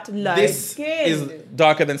not light skin. This is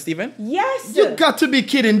darker than Stephen? Yes. You got to be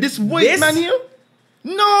kidding. This white man here?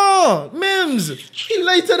 No, Mims, he's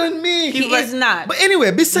lighter than me. He is not. But anyway,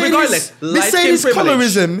 besides his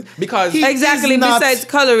colorism, because besides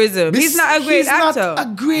colorism, he's not a great actor. Not a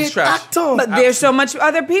great actor. But there's so much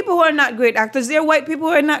other people who are not great actors. There are white people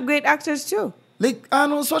who are not great actors too. Like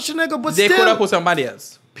Arnold Schwarzenegger, but they could have put somebody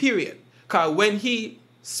else. Period. Because when he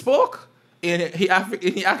spoke in his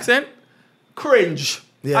accent, cringe.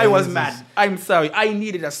 Yeah, I was mad. I'm sorry. I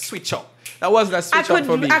needed a switch up. That wasn't a switch up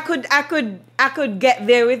for me. I could get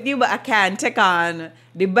there with you, but I can't take on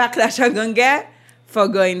the backlash I'm gonna get for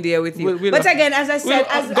going there with you. But again, as I said,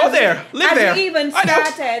 as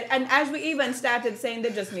we even started saying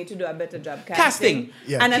they just need to do a better job casting.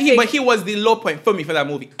 Yeah. And but he was the low point for me for that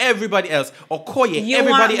movie. Everybody else, Okoye,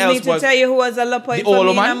 everybody else was. You want me to tell you who was a low point for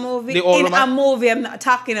me in a movie? In a movie I'm not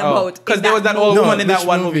talking about. Because there was that old woman in that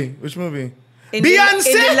one movie. Which movie? Beyonce?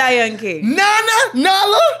 In The Lion King.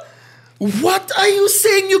 Nala? What are you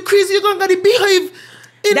saying? You crazy? You're going to behave.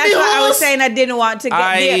 That's what I was saying. I didn't want to get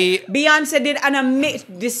there. Beyonce did an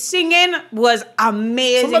amazing. The singing was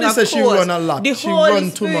amazing. Somebody said she run a lot. She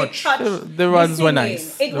run too much. The runs were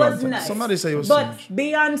nice. It was nice. Somebody said it was. But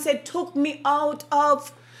Beyonce took me out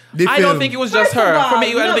of. I don't think it was just her. For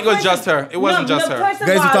me, I don't think it was just her. It wasn't just her. Guys,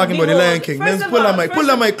 you're talking about The Lion King. Then pull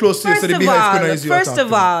that mic close to you so the beehive couldn't easily talk. First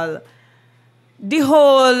of all, the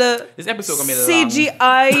whole this episode gonna be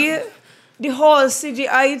CGI, the whole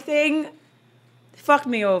CGI thing. Fuck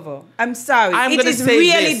me over. I'm sorry. It is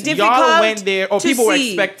really difficult. Y'all went there, or people were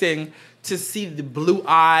expecting to see the blue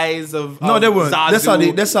eyes of no, they weren't.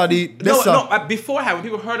 Zazu. That's how the. No. Beforehand, when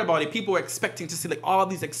people heard about it, people were expecting to see like all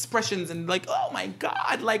these expressions and like, oh my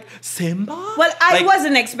god, like Simba. Well, I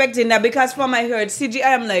wasn't expecting that because from I heard CGI,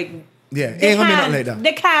 I'm like, yeah, ain't gonna be nothing like that.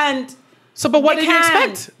 They can't. So, but what did you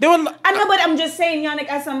expect? They were. I know, but I'm just saying, Yannick,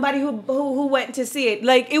 as somebody who went to see it,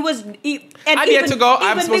 like it was. And I'm yet to go.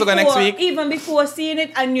 I'm supposed to go next week. Even before seeing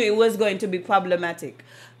it, I knew it was going to be problematic.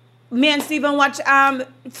 Me and Steven watched.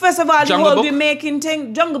 First of all, the whole remaking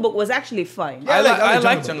thing. Jungle Book was actually fine. Yeah, I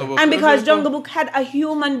like Jungle Book. And because Jungle Book had a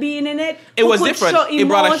human being in it, it was different. It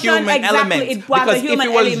brought a human element. It brought because a human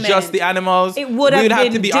if it was element, just the animals, it would have we'd have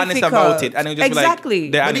been to be honest about it, and it would just be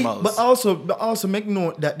like the animals. But also make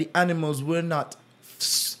note that the animals were not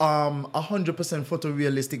 100%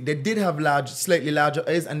 photorealistic. They did have slightly larger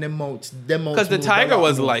eyes, and their mouths. Because the tiger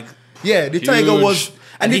was like. Yeah, the tiger was.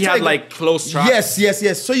 And he had like close tracks.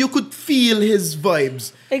 Yes. So you could feel his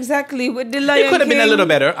vibes. Exactly. With the Lion King. It could have been a little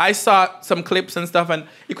better. I saw some clips and stuff, and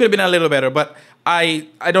it could have been a little better. But I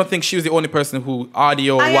don't think she was the only person who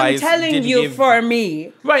audio-wise I am telling you, for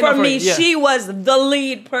me, she was the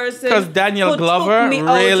lead person. Because Daniel Glover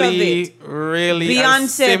really Beyonce,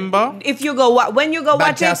 Simba. If you go, when you go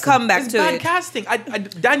watch it, come back to bad it. Casting.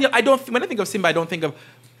 Daniel, when I think of Simba, I don't think of,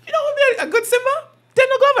 you know, who would be a good Simba?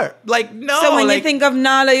 Daniel Glover. Like, no. So when you think of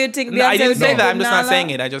Nala, you think Beyonce. No, I didn't say that. I'm just not saying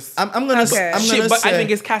it. I'm gonna say. But I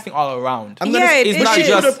think it's casting all around. It's not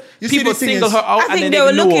just people single her out and then they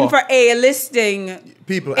were looking for A-listing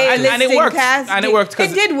people. And it worked. And it worked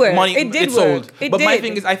because it did work. Money, it did sold. Work. But my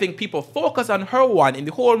thing is, I think people focus on her one in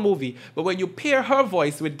the whole movie. But when you pair her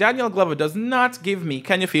voice with Daniel Glover, does not give me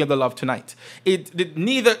 "Can You Feel the Love Tonight." It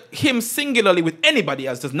neither him singularly with anybody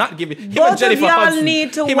else does not give it. Him Both and Jennifer of y'all Hudson,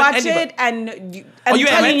 need to watch it, and I'm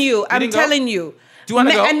telling you. Do you want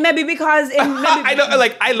to go? And maybe because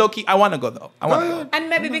I low-key, I want to go though. I want to go. And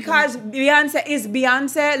maybe because Beyonce is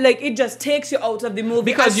Beyonce, like it just takes you out of the movie.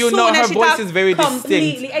 Because you know her voice is very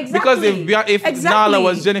distinct. Exactly. Because if Nala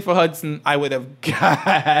was Jennifer Hudson, I would have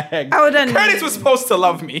gagged. Curtis was supposed to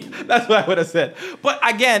love me. That's what I would have said. But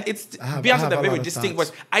again, Beyonce has a very distinct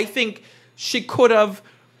voice. I think she could have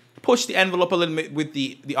pushed the envelope a little bit with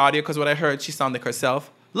the audio, because what I heard, she sounded like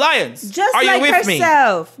herself. Lions, just are like you with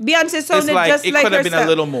herself. Me? Beyonce sounded just like herself. It could have been a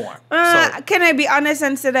little more. Can I be honest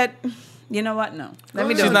and say that? You know what? No.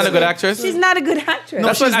 She's not a good actress. She's not a good actress.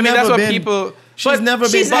 No, that's what people. She's never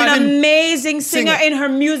been. She's an amazing singer. In her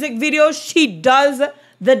music videos, she does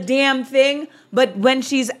the damn thing. But when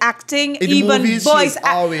she's acting, in even movies, voice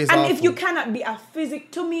always and awful. if you cannot be a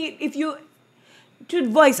to me, if you. To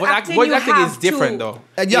voice acting, voice you acting have is different though.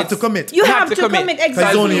 You have to commit. You have to commit.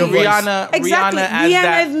 Exactly. Rihanna as that.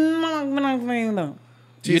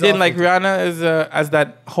 You didn't like Rihanna as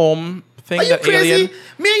that home thing. Are you that crazy? Alien?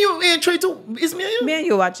 Me and you ain't trying to. Is me and you? Me and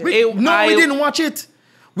you watch it. We didn't watch it.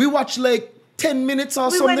 We watched like 10 minutes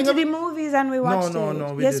or something. We went to the movies and we watched it.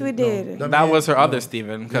 No. We did. No, that was her other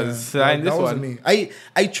Steven. Because that wasn't me. I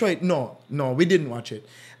tried. No, we didn't watch it.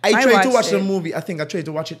 I tried to watch the movie. I think I tried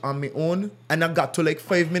to watch it on my own, and I got to like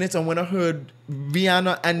 5 minutes, and when I heard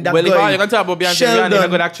Rihanna and that guy, you're gonna talk about Beyonce. Rihanna is a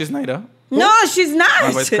good actress neither. No, she's not. My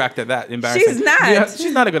voice cracked at that. Embarrassing. She's not. Yeah,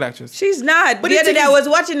 she's not a good actress. She's not. But the other day I was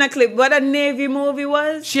watching a clip. What a Navy movie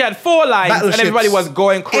was. She had 4 lines, and everybody was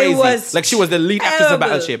going crazy. Like she was the lead actress of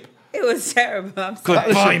Battleship. It was terrible. I'm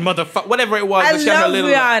sorry. Goodbye, motherfucker. Whatever it was. I love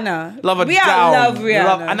Rihanna. Love her down. Love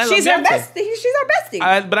Rihanna. And I she's love our bestie. She's our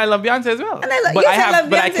bestie. But I love Beyonce as well. And I love Beyonce.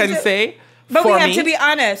 But I can say. But we have to be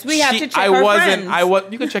honest. We have to check our friends.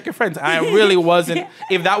 You can check your friends. I really wasn't.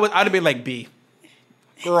 If that was, I'd have been like, B,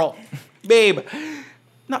 girl, babe,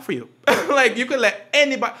 not for you. Like you could let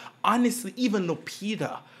anybody. Honestly, even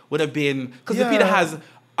Lupita would have been, because Lupita has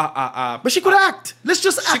But she could act. Let's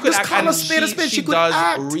just act. Let's call a spade a spade. She could does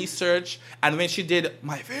act. research, and when she did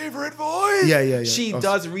My Favorite Voice, she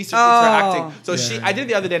does research into her acting. So I did it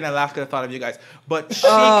the other day and I laughed because I thought of you guys. But she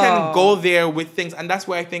can go there with things, and that's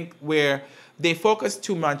where I think where they focus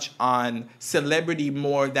too much on celebrity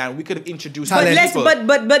more than we could have introduced. But let's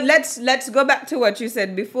go back to what you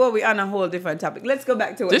said before. We're on a whole different topic. Let's go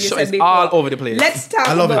back to what this you show said is before. all over the place. Let's talk.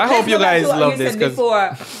 I love it. I hope you guys love this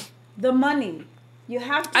before the money. You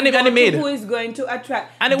have to go to who is going to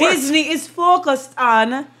attract. And Disney is focused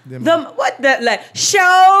on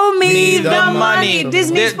show me the money.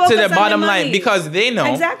 Disney's focused to the bottom on the line money. because they know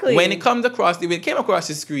exactly when it comes across when it came across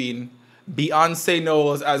the screen, Beyonce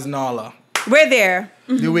knows as Nala. We're there.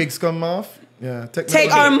 The wigs come off. Yeah,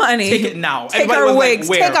 take our money. Take it now. Take our wigs.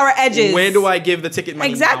 Take our edges. Where do I give the ticket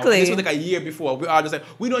money? Exactly. Now? This was like a year before. We are just like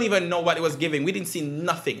we don't even know what it was giving. We didn't see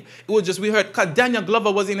nothing. It was just we heard because Daniel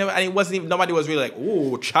Glover wasn't even, and it wasn't even nobody was really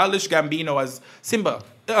like Childish Gambino as Simba.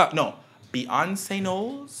 No, Beyonce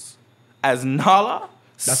knows as Nala.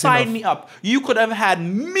 Sign me up. You could have had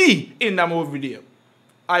me in that movie video.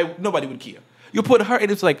 Nobody would care. You put her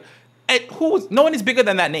in. It's like. No one is bigger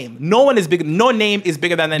than that name. No one is bigger. No name is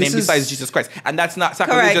bigger than that name besides Jesus Christ, and that's not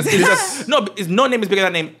sacrilegious. It's just no name is bigger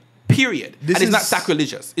than that name. Period. It's not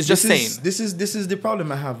sacrilegious. It's just saying. This is the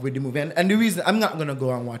problem I have with the movie, and the reason I'm not gonna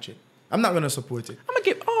go and watch it. I'm not gonna support it. I'm gonna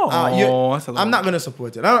give. I'm not gonna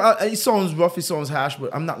support it. It sounds rough. It sounds harsh,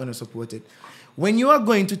 but I'm not gonna support it. When you are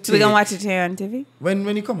going to take, we're gonna watch it here on TV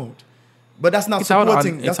when you come out, but that's not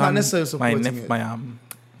supporting. That's not necessarily supporting it.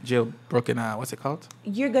 Jailbroken, what's it called?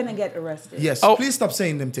 You're gonna get arrested. Yes, please stop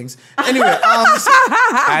saying them things. Anyway, so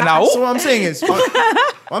what I'm saying is,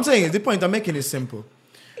 the point I'm making is simple.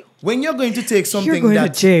 When you're going to take something to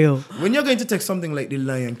jail. When you're going to take something like The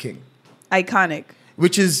Lion King, iconic,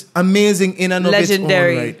 which is amazing in and of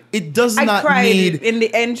legendary, its own right, it does not cried need in the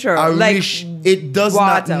intro. It does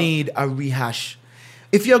not need a rehash.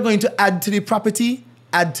 If you're going to add to the property.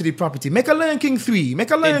 Make a Lion King 3.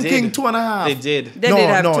 Make a Lion King 2.5. They did. They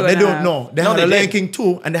had a Lion King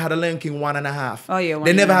 2 and they had a Lion King 1.5. Oh yeah,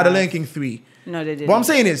 they never had a Lion King 3. No, they didn't. What I'm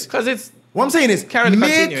saying is,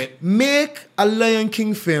 make a Lion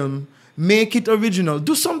King film. Make it original.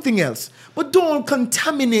 Do something else, but don't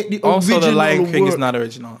contaminate the original. Also, the Lion King is not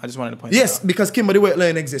original. I just wanted to point that out. Because Kimber the White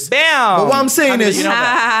Lion exists. Bam. But what I'm saying is,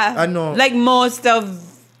 I know. Like most of.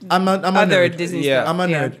 I'm a other nerd. Disney stuff. I'm a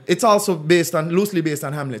nerd. It's also loosely based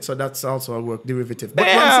on Hamlet, so that's also a work derivative. But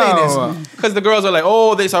what I'm saying is, because the girls are like,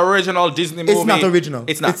 this original Disney movie. It's not original.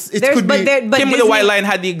 It's not. But Kim with the White Lion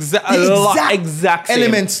had the exact same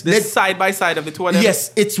elements. This side by side of the two of them.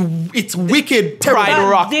 Yes, it's wicked. Pride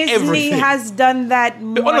Rock. Disney everything has done that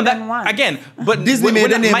more than once. Again, but Disney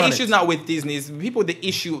made a name my on issue is not with Disney. It's people the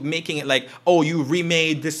issue making it like, you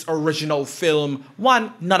remade this original film.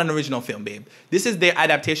 One, not an original film, babe. This is their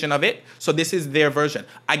adaptation of it. So this is their version.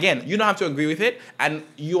 Again, you don't have to agree with it, and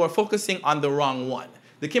you are focusing on the wrong one.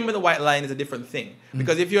 The Kim with the White Lion is a different thing.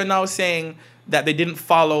 Because if you're now saying that they didn't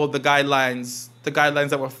follow the guidelines that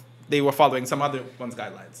they were following some other one's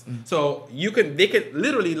guidelines. So they could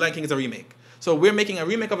literally, Lion King is a remake. So we're making a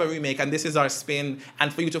remake of a remake, and this is our spin.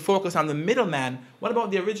 And for you to focus on the middleman, what about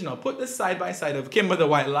the original? Put this side by side of Kim with the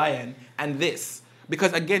White Lion and this.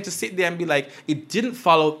 Because again, to sit there and be like, it didn't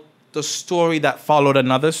follow the story that followed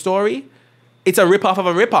another story, it's a ripoff of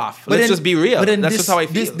a ripoff. Let's just be real. That's just how I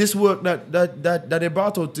feel. This work that they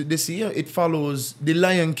brought out this year, it follows The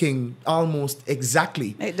Lion King almost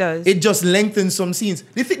exactly. It does. It just lengthens some scenes.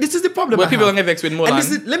 This is the problem. But people don't get vexed with Mulan.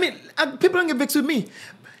 People don't get vexed with me.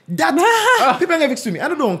 People don't get vexed with me. I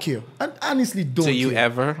don't care. I honestly don't care. Do you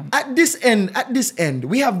ever? At this end,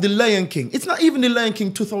 we have The Lion King. It's not even The Lion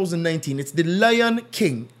King 2019. It's The Lion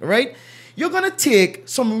King, right? You're gonna take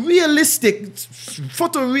some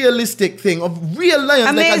photorealistic thing of real lions,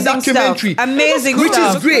 amazing like a documentary, which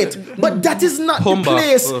is great. But that is not the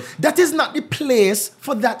place. That is not the place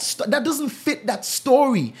for that. That doesn't fit that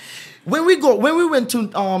story. When we went to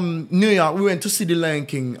New York, we went to see The Lion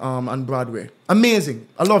King on Broadway. Amazing.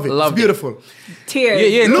 I love it. It's beautiful. Tears.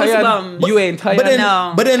 You ain't tired.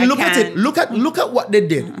 But then look at it. Look at what they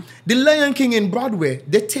did. The Lion King in Broadway,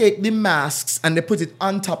 they take the masks and they put it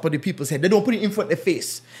on top of the people's head. They don't put it in front of their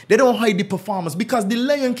face. They don't hide the performance because The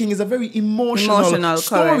Lion King is a very emotional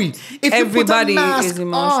story. Correct. If everybody you put a mask is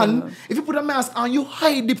emotional. if you put a mask on, you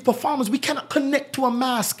hide the performance. We cannot connect to a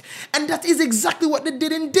mask. And that is exactly what they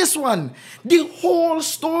did in this one. The whole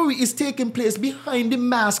story is taking place behind the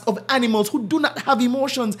mask of animals who do not have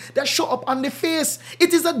emotions that show up on their face.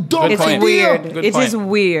 It is a dumb idea. It is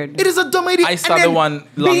weird. It is a dumb idea. I saw the one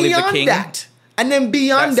Long Live the King. And then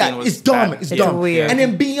beyond that, it's dumb. It's dumb. Weird. And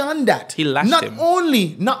then beyond that, He lashed not him.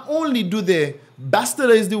 only do they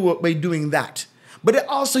bastardize the work by doing that, but they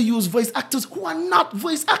also use voice actors who are not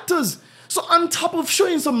voice actors. So on top of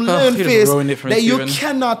showing some learned you're face ruining it for me,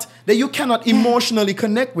 that you cannot emotionally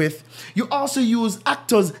connect with, you also use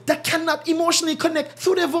actors that cannot emotionally connect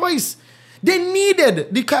through their voice. They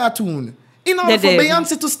needed the cartoon. In order for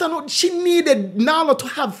Beyonce to stand out, she needed Nala to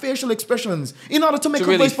have facial expressions in order to make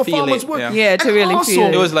her voice performance work. Yeah, to really feel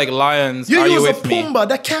it. It was like Lions. You Are use you a with me? Pumbaa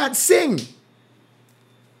that can't sing.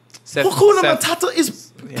 Seth- Hakuna Seth- Matata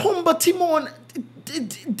is Pumbaa Timon.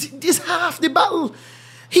 It's half the battle.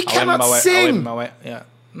 He cannot sing. Yeah.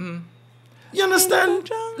 You understand?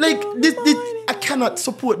 Like this, I cannot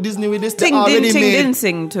support Disney with this. Ting didn't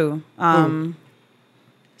sing too.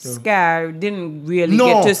 Scar didn't really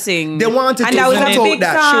get to sing. They wanted and to that was cut a big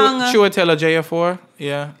that. song. Sure, tell a JF4.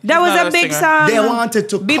 Yeah. That was a big song. They wanted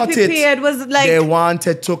to Be cut Prepared it. was like They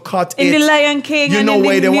wanted to cut in it. The Lion King. You and know in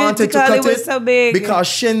why the they wanted to musical, cut it? Was so big. Because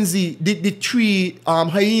Shenzi, the three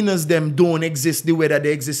hyenas, them don't exist the way that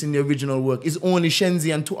they exist in the original work. It's only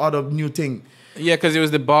Shenzi and two other new thing. Yeah, because it was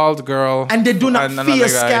the bald girl. And they do not another fear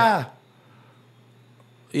guy. Scar.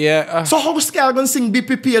 Yeah. So how Scar gonna sing Be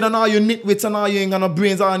Prepared and all your nitwits and all you ain't got no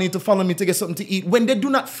brains, all need to follow me to get something to eat when they do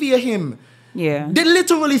not fear him? Yeah. They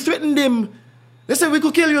literally threatened him. They said we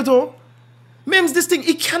could kill you too. Mems, this thing,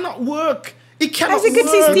 it cannot work. It cannot As you can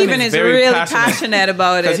see, work. Stephen is very really passionate. passionate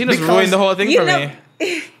about it. Because he just ruined the whole thing for me.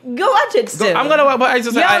 Go watch it still. I'm gonna, but I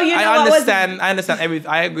just, Yo, you know I what was- understand. I understand every.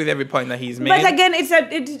 I agree with every point that he's made. But again,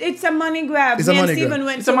 it's a money grab. It's a Me and money Stephen grab.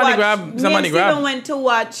 went It's to a money watch- grab. It's a me money and grab. Stephen went to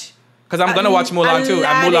watch. Because I'm gonna watch Mulan too,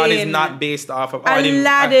 and Mulan is Aladdin. not based off of.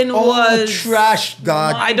 Aladdin Oh, was trash,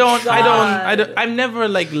 God. I've never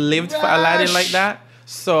like lived for Aladdin like that.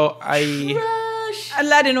 So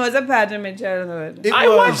Aladdin was a part of my childhood. It I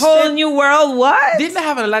was. watched Whole new world. What? didn't they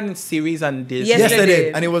have an Aladdin series on Disney? Yes, Yes, they they did.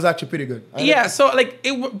 did. And it was actually pretty good. Yeah, so like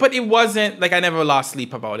but it wasn't like I never lost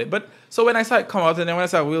sleep about it. But so when I saw it come out, and then when I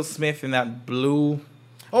saw Will Smith in that blue,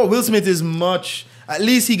 Oh, Will Smith is much. At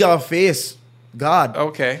least he got a face. God.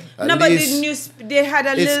 okay, At No, but least- they had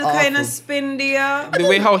a It's little kind awful. of spin there. the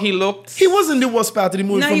way how he looked, He wasn't the worst part of the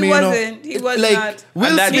movie No, for he me, wasn't. you He know. was like, not. Will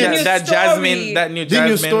and that, Smith, new that story. Jasmine, that new the Jasmine,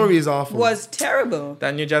 new story is awful. Was terrible.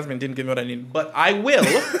 that new Jasmine didn't give me what I need. But I will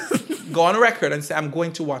go on record and say I'm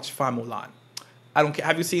going to watch Fa Mulan. I don't care.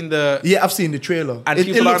 Have you seen the? Yeah, I've seen the trailer. And It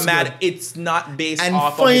people are looks mad. good. It's not based And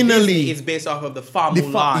off finally- of the Disney. It's based off of the Fa The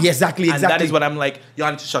Mulan. Yeah, exactly. And that is what I'm like. You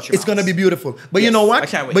need to shut your It's gonna mouths. be beautiful. But you Yes, know what? I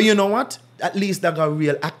can't wait. But you know what? At least that got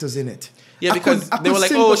real actors in it. Yeah, I because could- I they were could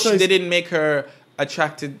like, oh, sympathize. they didn't make her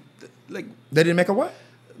attracted. Like, They didn't make a what?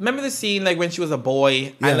 remember the scene like when she was a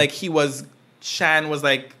boy Yeah. and like Shan was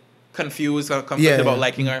like confused or confused Yeah, about yeah.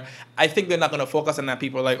 liking her. I think they're not gonna focus on that.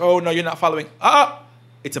 People are like, oh no, you're not following.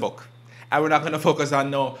 It's a book, and we're not gonna focus on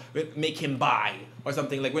make him buy or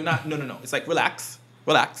something. Like we're not. No. It's like relax.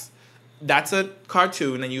 That's a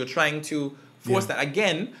cartoon, and you're trying to force that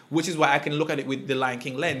again, which is why I can look at it with the Lion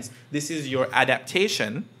King lens. This is your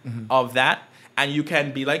adaptation of that, and you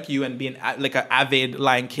can be like you and be like an avid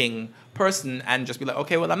Lion King person and just be like,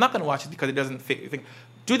 okay, well, I'm not going to watch it because it doesn't fit. You think,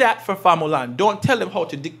 do that for Fa Mulan. Don't tell them how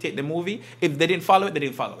to dictate the movie. If they didn't follow it, they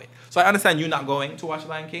didn't follow it. So I understand you not going to watch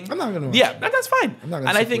Lion King. I'm not gonna watch Yeah, it. that's fine. I'm not gonna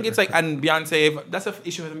And I support think it. it's like, and Beyonce, that's an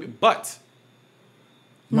issue with me. But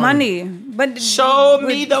Money. But show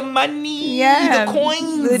me the money, yeah, the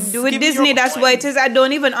coins. With Give me Disney, your that's why it coins. is. I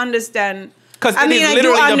don't even understand. Because I mean, it is I do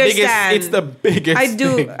literally the biggest. understand. It's the biggest.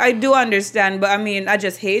 thing. I do understand, but I mean, I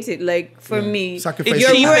just hate it. Like for me, Sacrifice.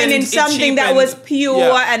 you're It ruining cheapens- something it that was cheapens- pure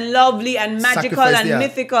yeah. and lovely and magical Sacrifice, and yeah.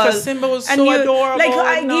 mythical. 'Cause Simba was and so adorable Like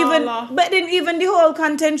I and even, Nala. but then even the whole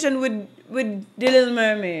contention with the Little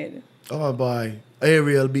Mermaid. Oh boy,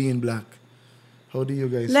 Ariel being black. How do you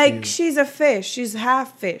guys Like feel? she's a fish. She's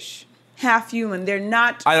half fish, half human. They're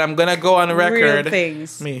not. And I'm gonna go on record. Real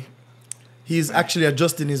things. Me. He's actually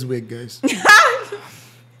adjusting his wig, guys.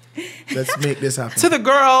 Let's make this happen. To the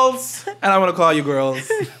girls, and I want to call you girls.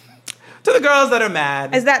 To the girls that are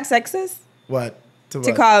mad. Is that sexist? What?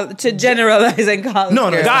 To generalize and call?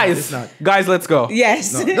 No, girls? guys, it's not. guys, let's go.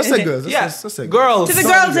 Yes. No, let's say girls. Yes, Let's say girls. To the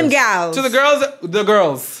Sorry, girls and gals. To the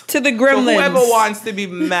girls. To the So gremlins. whoever wants to be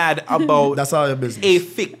mad about That's all your business. a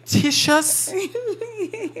fictitious,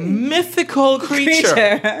 mythical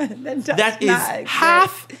creature that is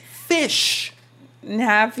half fish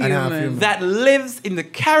half human. half human. that lives in the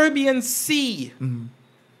Caribbean Sea,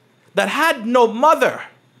 that had no mother,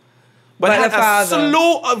 but But had a a father.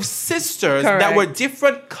 slew of sisters that Correct. were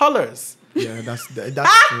different colors. Yeah, that's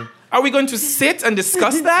true. Are we going to sit and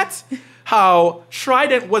discuss that? How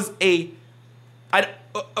Trident was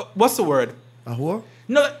what's the word? A whore?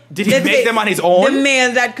 No, did he make them on his own? The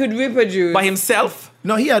male that could reproduce. By himself?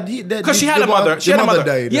 No, because she had a mother. She had a mother.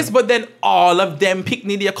 Died, yes, but then all of them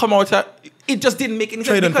Pickney, they come out. It just didn't make any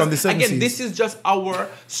sense. Because, again, this is just our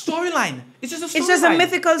storyline. It's just a storyline. It's just a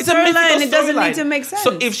mythical storyline. It doesn't need to make sense.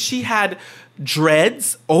 So if she had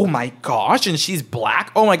dreads, oh my gosh, and she's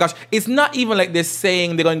black, oh my gosh. It's not even like they're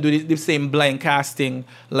saying they're going to do the same blind casting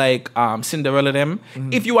like Cinderella them.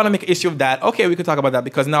 Mm-hmm. If you want to make an issue of that, okay, we could talk about that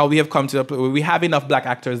because now we have come to a point where we have enough black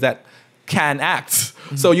actors that can act.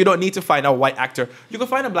 Mm-hmm. So you don't need to find a white actor. You can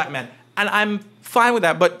find a black man. And I'm fine with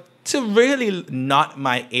that. But to really not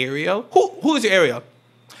my Ariel, who is your Ariel?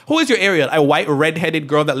 Who is your Ariel? A white, red-headed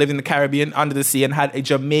girl that lived in the Caribbean under the sea and had a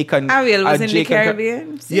Jamaican... Ariel was in the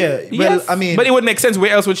Caribbean? Yeah, well, yes. I mean... But it would make sense.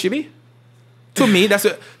 Where else would she be? To me,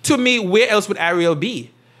 where else would Ariel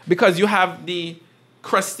be? Because you have the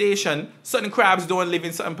crustacean. Certain crabs don't live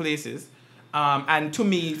in certain places. And to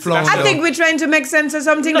me... I think we're trying to make sense of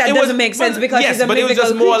something that doesn't make sense because she's a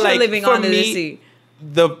mythical creature living under the sea.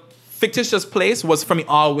 The fictitious place was for me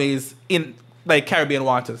always in... like Caribbean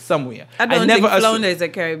waters somewhere. I don't think Flounder is a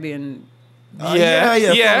Caribbean.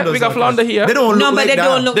 Yeah. We got Flounder here. They don't look but they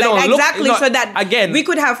don't look like exactly. No, so that again, we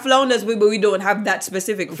could have Flounders, but we don't have that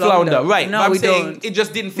specific Flounder. Right? No, we don't. It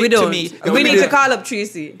just didn't fit to me. We need to call up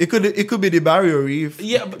Tracy. It could be the Barrier Reef.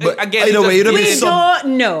 Yeah, but again, either way, we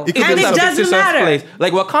don't know, and it doesn't matter. Place.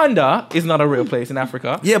 Like Wakanda is not a real place in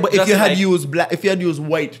Africa. Yeah, but if you had used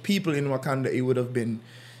white people in Wakanda, it would have been.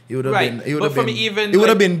 It would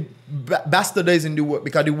have been bastardizing the work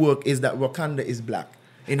because the work is that Wakanda is black.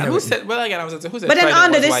 And who said? Well, again, who said? But then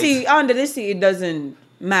under the sea, it doesn't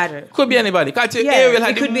matter. Could be anybody. Because Ariel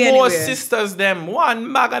had more sisters than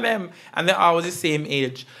one bag of them, and they're always the same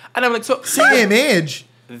age. And I'm like, so same age.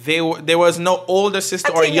 There was no older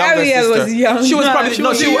sister or younger Ariel sister. Was young. She was probably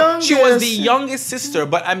she was the youngest sister.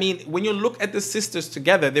 But I mean, when you look at the sisters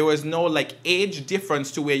together, there was no like age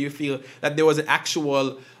difference to where you feel that there was an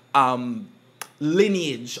actual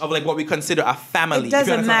lineage of like what we consider a family. It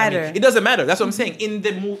doesn't matter. I mean. It doesn't matter. That's what I'm saying. In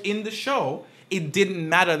the show, it didn't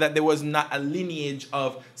matter that there was not a lineage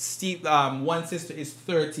of Steve. One sister is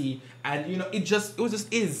 30, and it just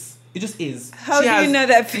is. It just is. How do you know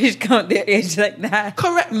that fish count their age like that?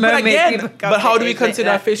 Correct. But how do we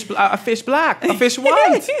consider a fish black, a fish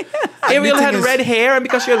white? Ariel had red hair, and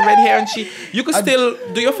because she had red hair, and you could still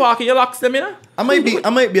do your fork and your locks them, I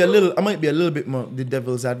might be a little bit more the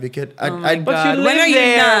devil's advocate. But you live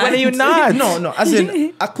there. When are you not? No. As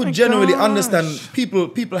in, I could generally understand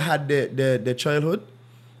people had their childhood.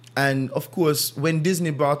 And of course, when Disney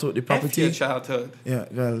brought out the property, your childhood. Yeah,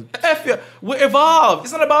 well, we evolved.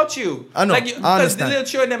 It's not about you. I know. Because the little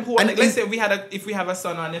children who are let's say if we have a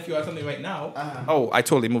son or a nephew or something right now. Oh, I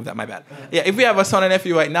totally moved that. My bad. Yeah, if we have a son or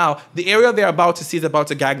nephew right now, the area they're about to see is about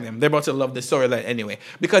to gag them. They're about to love the storyline anyway.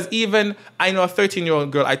 Because even I know a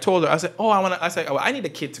 13-year-old girl. I told her, I said, I need a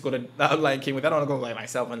kid to go to Lion King with. I don't want to go by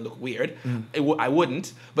myself and look weird. I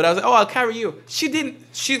wouldn't. But I was like, I'll carry you. She didn't.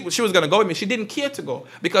 She was gonna go with me. She didn't care to go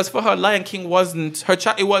because for her, Lion King wasn't her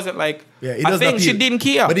child. It wasn't like a thing. She didn't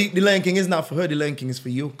care. But the Lion King is not for her. The Lion King is for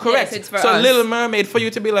you. Correct. Yes, it's for so us. Little Mermaid for you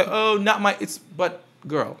to be like, oh, not my. But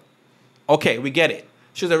girl, okay, we get it.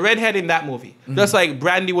 She was a redhead in that movie. Just like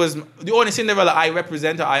Brandy was the only Cinderella I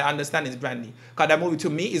represent or I understand is Brandy. Because that movie to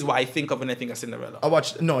me is what I think of when I think of Cinderella.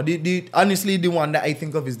 Honestly, the one that I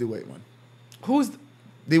think of is the white one. Who's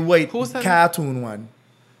the white cartoon one?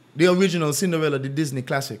 The original Cinderella, the Disney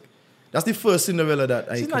classic. That's the first Cinderella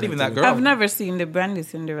that She's not even that girl. I've never seen the Brandy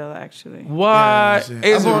Cinderella actually. What?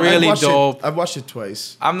 It's really dope. I've watched it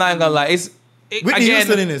twice. I'm not gonna lie. Whitney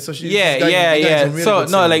Houston in it, so she's Really so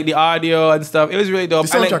like the audio and stuff, it was really dope.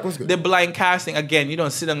 The soundtrack was good. The blind casting again, you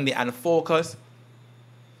don't sit on there and focus.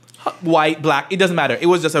 White, black, it doesn't matter. It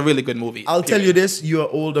was just a really good movie. I'll tell you this: you're an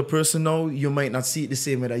older person now. You might not see it the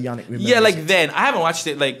same way that Yannick remembers. Yeah, like then I haven't watched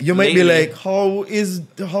it. Like you might be like, how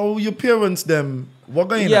your parents them? What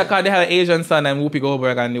going on? Yeah, because they had an Asian son and Whoopi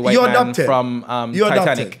Goldberg and the white man from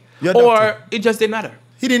Titanic. Or it just didn't matter.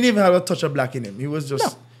 He didn't even have a touch of black in him. He was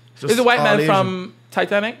just. Is the white man Asian. From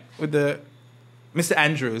Titanic with the Mr.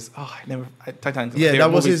 Andrews? Oh, Titanic. Yeah,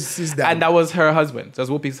 that was his dad, and that was her husband. That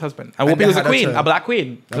was Whoopi's husband, and Whoopi was a queen, a black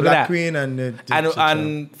queen. A black queen,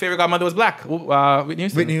 and favorite godmother was black. Whitney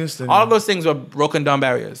Houston. Whitney Houston. All of those things were broken down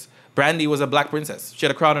barriers. Brandy was a black princess. She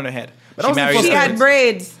had a crown on her head. She had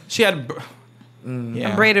braids. She had.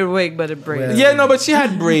 A braided wig, but a braid. Yeah, no, but she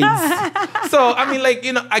had braids. So I mean, like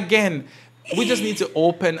again. We just need to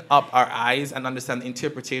open up our eyes and understand the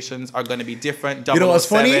interpretations are going to be different. 007, what's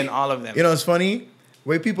funny? All of them. You know what's funny?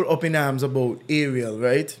 Where people up in arms about Ariel,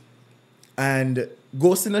 right? And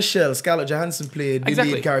Ghost in a Shell, Scarlett Johansson played the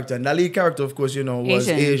lead character, and that lead character, of course, was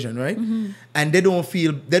Asian, right? Mm-hmm. And they don't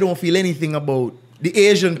feel anything about the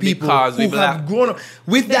Asian people who have grown up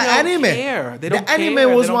with the anime. The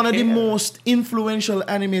anime was one of the most influential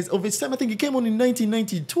animes of its time. I think it came on in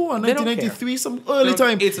 1992 or 1993, some early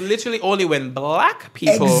time. It's literally only when black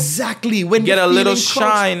people when get a little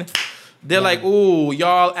shine. They're like, oh,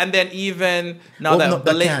 y'all. And then even now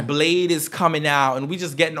that Blade is coming out and we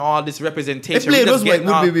just getting all this representation. Blade was white,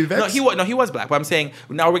 would be vexed. He was black. But I'm saying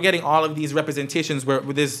now we're getting all of these representations where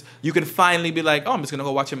with this, you can finally be like, oh, I'm just going to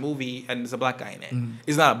go watch a movie and there's a black guy in it. Mm.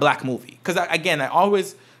 It's not a black movie. Because again,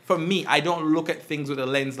 for me, I don't look at things with a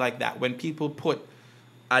lens like that. When people put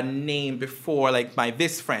a name before, like my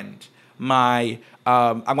this friend, I'm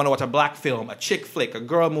going to watch a black film, a chick flick, a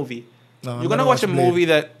girl movie. No, you're going to watch a movie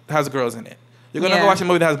that has girls in it. You're going to go watch a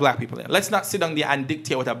movie that has black people in it. Let's not sit down there and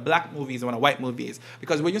dictate what a black movie is and what a white movie is.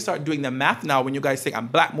 Because when you start doing the math now, when you guys say a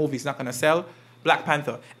black movie is not going to sell, Black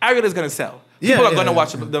Panther, Ariel is going to sell. People are going to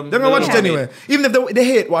watch them. They're going to watch it anyway. Even if they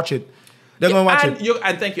hate, watch it. They're going to watch it.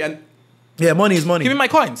 And thank you. And money is money. Give me my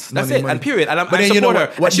coins. That's it. And period. And I support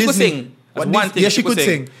her. And she could sing. One thing she could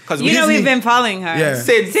sing. We've been following her. Yeah.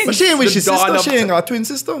 Since but she ain't sister. She ain't our twin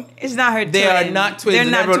sister. It's not her twin. They are not twins.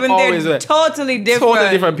 They're not twins. They're totally different. Totally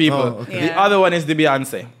different people. Oh, okay. The other one is the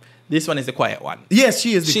Beyonce. This one is the quiet one. Yes,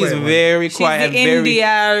 she is the quiet one. She's very quiet. She's the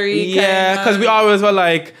indie-ary. Yeah, because we always were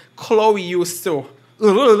like, Chloe used to.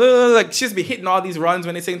 Like, she's be hitting all these runs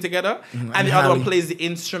when they sing together. Mm-hmm. And the other one plays the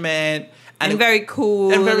instrument. And very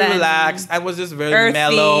cool. And very relaxed. And was just very earthy,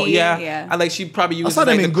 mellow. Yeah. And like she probably uses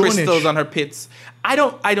like the crystals on her pits. I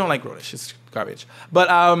don't like Grownish. It's garbage. But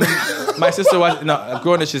my sister was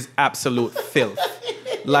Grownish is absolute filth.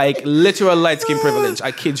 Like literal light skin privilege.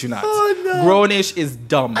 I kid you not. Oh, no. Grownish is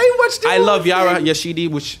dumb. I love Yara Yashidi,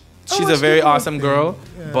 which she's a very awesome girl.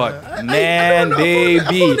 Yeah. But man,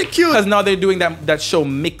 baby. Because now they're doing that show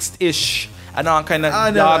Mixed-ish. And now I'm kind of,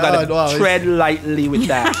 y'all gotta tread lightly with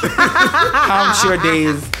that. Count your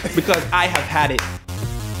days, because I have had it.